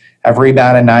markets have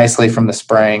rebounded nicely from the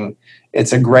spring.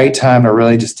 It's a great time to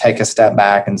really just take a step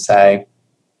back and say,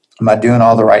 am I doing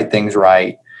all the right things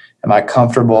right? Am I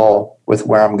comfortable with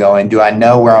where I'm going? Do I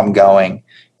know where I'm going?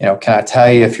 Can I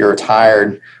tell you if you're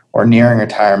retired or nearing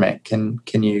retirement? Can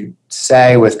you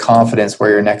say with confidence where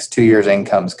your next 2 years'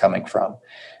 income is coming from?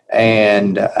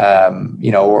 And,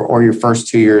 or your first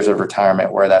 2 years of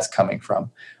retirement, where that's coming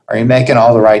from? Are you making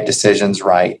all the right decisions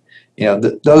right?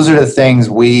 Those are the things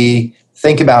we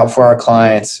think about for our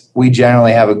clients. We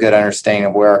generally have a good understanding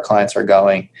of where our clients are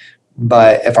going.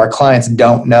 But if our clients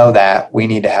don't know that, we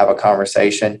need to have a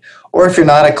conversation. Or if you're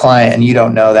not a client and you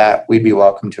don't know that, we'd be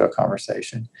welcome to a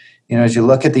conversation. As you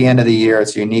look at the end of the year,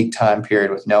 it's a unique time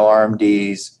period with no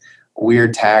RMDs,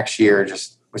 weird tax year,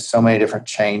 just with so many different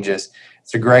changes.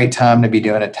 It's a great time to be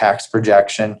doing a tax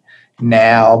projection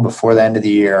now before the end of the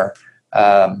year.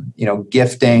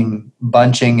 Gifting,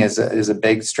 bunching is a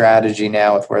big strategy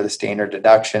now with where the standard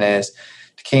deduction is.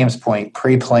 To Cam's point,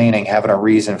 pre-planning, having a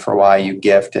reason for why you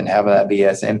gift and having that be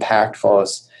as impactful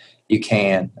as you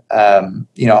can.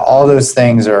 All those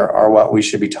things are what we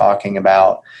should be talking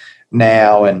about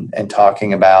now and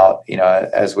talking about,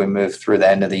 as we move through the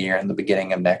end of the year and the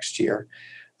beginning of next year.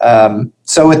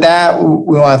 So with that,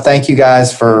 we want to thank you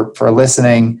guys for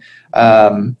listening.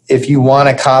 If you want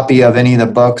a copy of any of the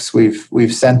books,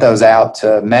 we've sent those out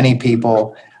to many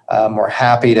people. We're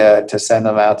happy to send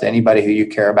them out to anybody who you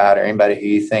care about or anybody who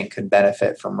you think could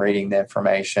benefit from reading the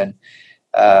information.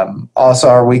 Also,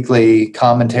 our weekly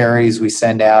commentaries we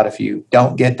send out. If you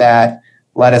don't get that,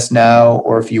 let us know.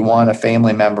 Or if you want a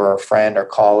family member or friend or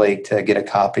colleague to get a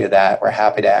copy of that, we're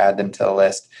happy to add them to the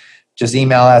list. Just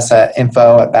email us at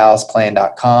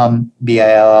info@ballastplan.com,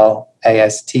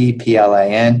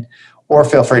 BALLASTPLAN, or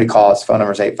feel free to call us. Phone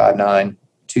number is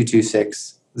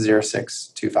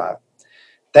 859-226-0625.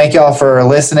 Thank you all for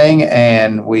listening,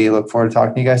 and we look forward to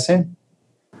talking to you guys soon.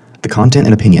 The content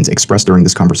and opinions expressed during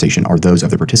this conversation are those of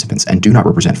the participants and do not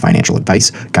represent financial advice,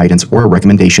 guidance, or a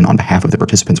recommendation on behalf of the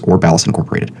participants or Ballast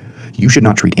Incorporated. You should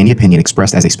not treat any opinion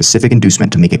expressed as a specific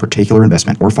inducement to make a particular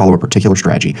investment or follow a particular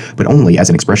strategy, but only as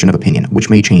an expression of opinion, which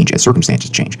may change as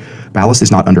circumstances change. Ballast is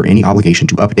not under any obligation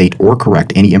to update or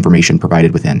correct any information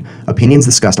provided within. Opinions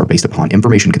discussed are based upon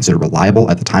information considered reliable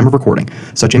at the time of recording.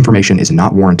 Such information is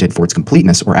not warranted for its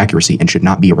completeness or accuracy and should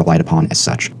not be relied upon as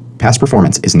such. Past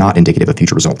performance is not indicative of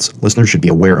future results. Listeners should be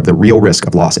aware of the real risk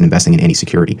of loss in investing in any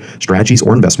security. Strategies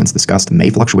or investments discussed may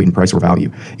fluctuate in price or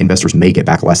value. Investors may get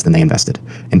back less than they invested.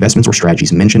 Investments or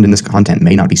strategies mentioned in this content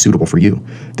may not be suitable for you.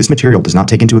 This material does not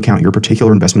take into account your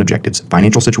particular investment objectives,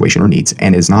 financial situation, or needs,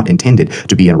 and is not intended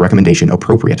to be a recommendation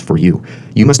appropriate for you.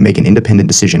 You must make an independent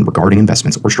decision regarding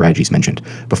investments or strategies mentioned.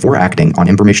 Before acting on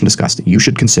information discussed, you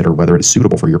should consider whether it is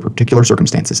suitable for your particular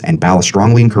circumstances, and Ballast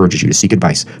strongly encourages you to seek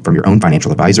advice from your own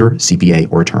financial advisor, CPA,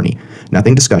 or attorney.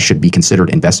 Nothing discussed should be considered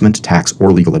investment, tax,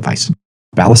 or legal advice.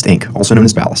 Ballast Inc., also known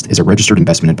as Ballast, is a registered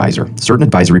investment advisor. Certain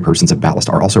advisory persons of Ballast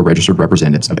are also registered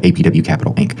representatives of APW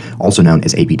Capital Inc., also known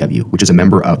as APW, which is a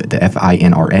member of the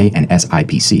FINRA and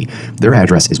SIPC. Their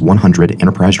address is 100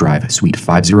 Enterprise Drive, Suite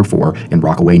 504 in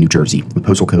Rockaway, New Jersey, with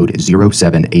postal code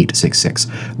 07866.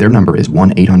 Their number is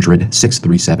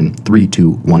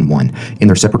 1-800-637-3211. In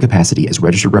their separate capacity as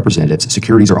registered representatives,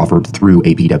 securities are offered through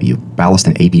APW. Ballast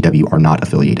and APW are not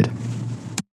affiliated.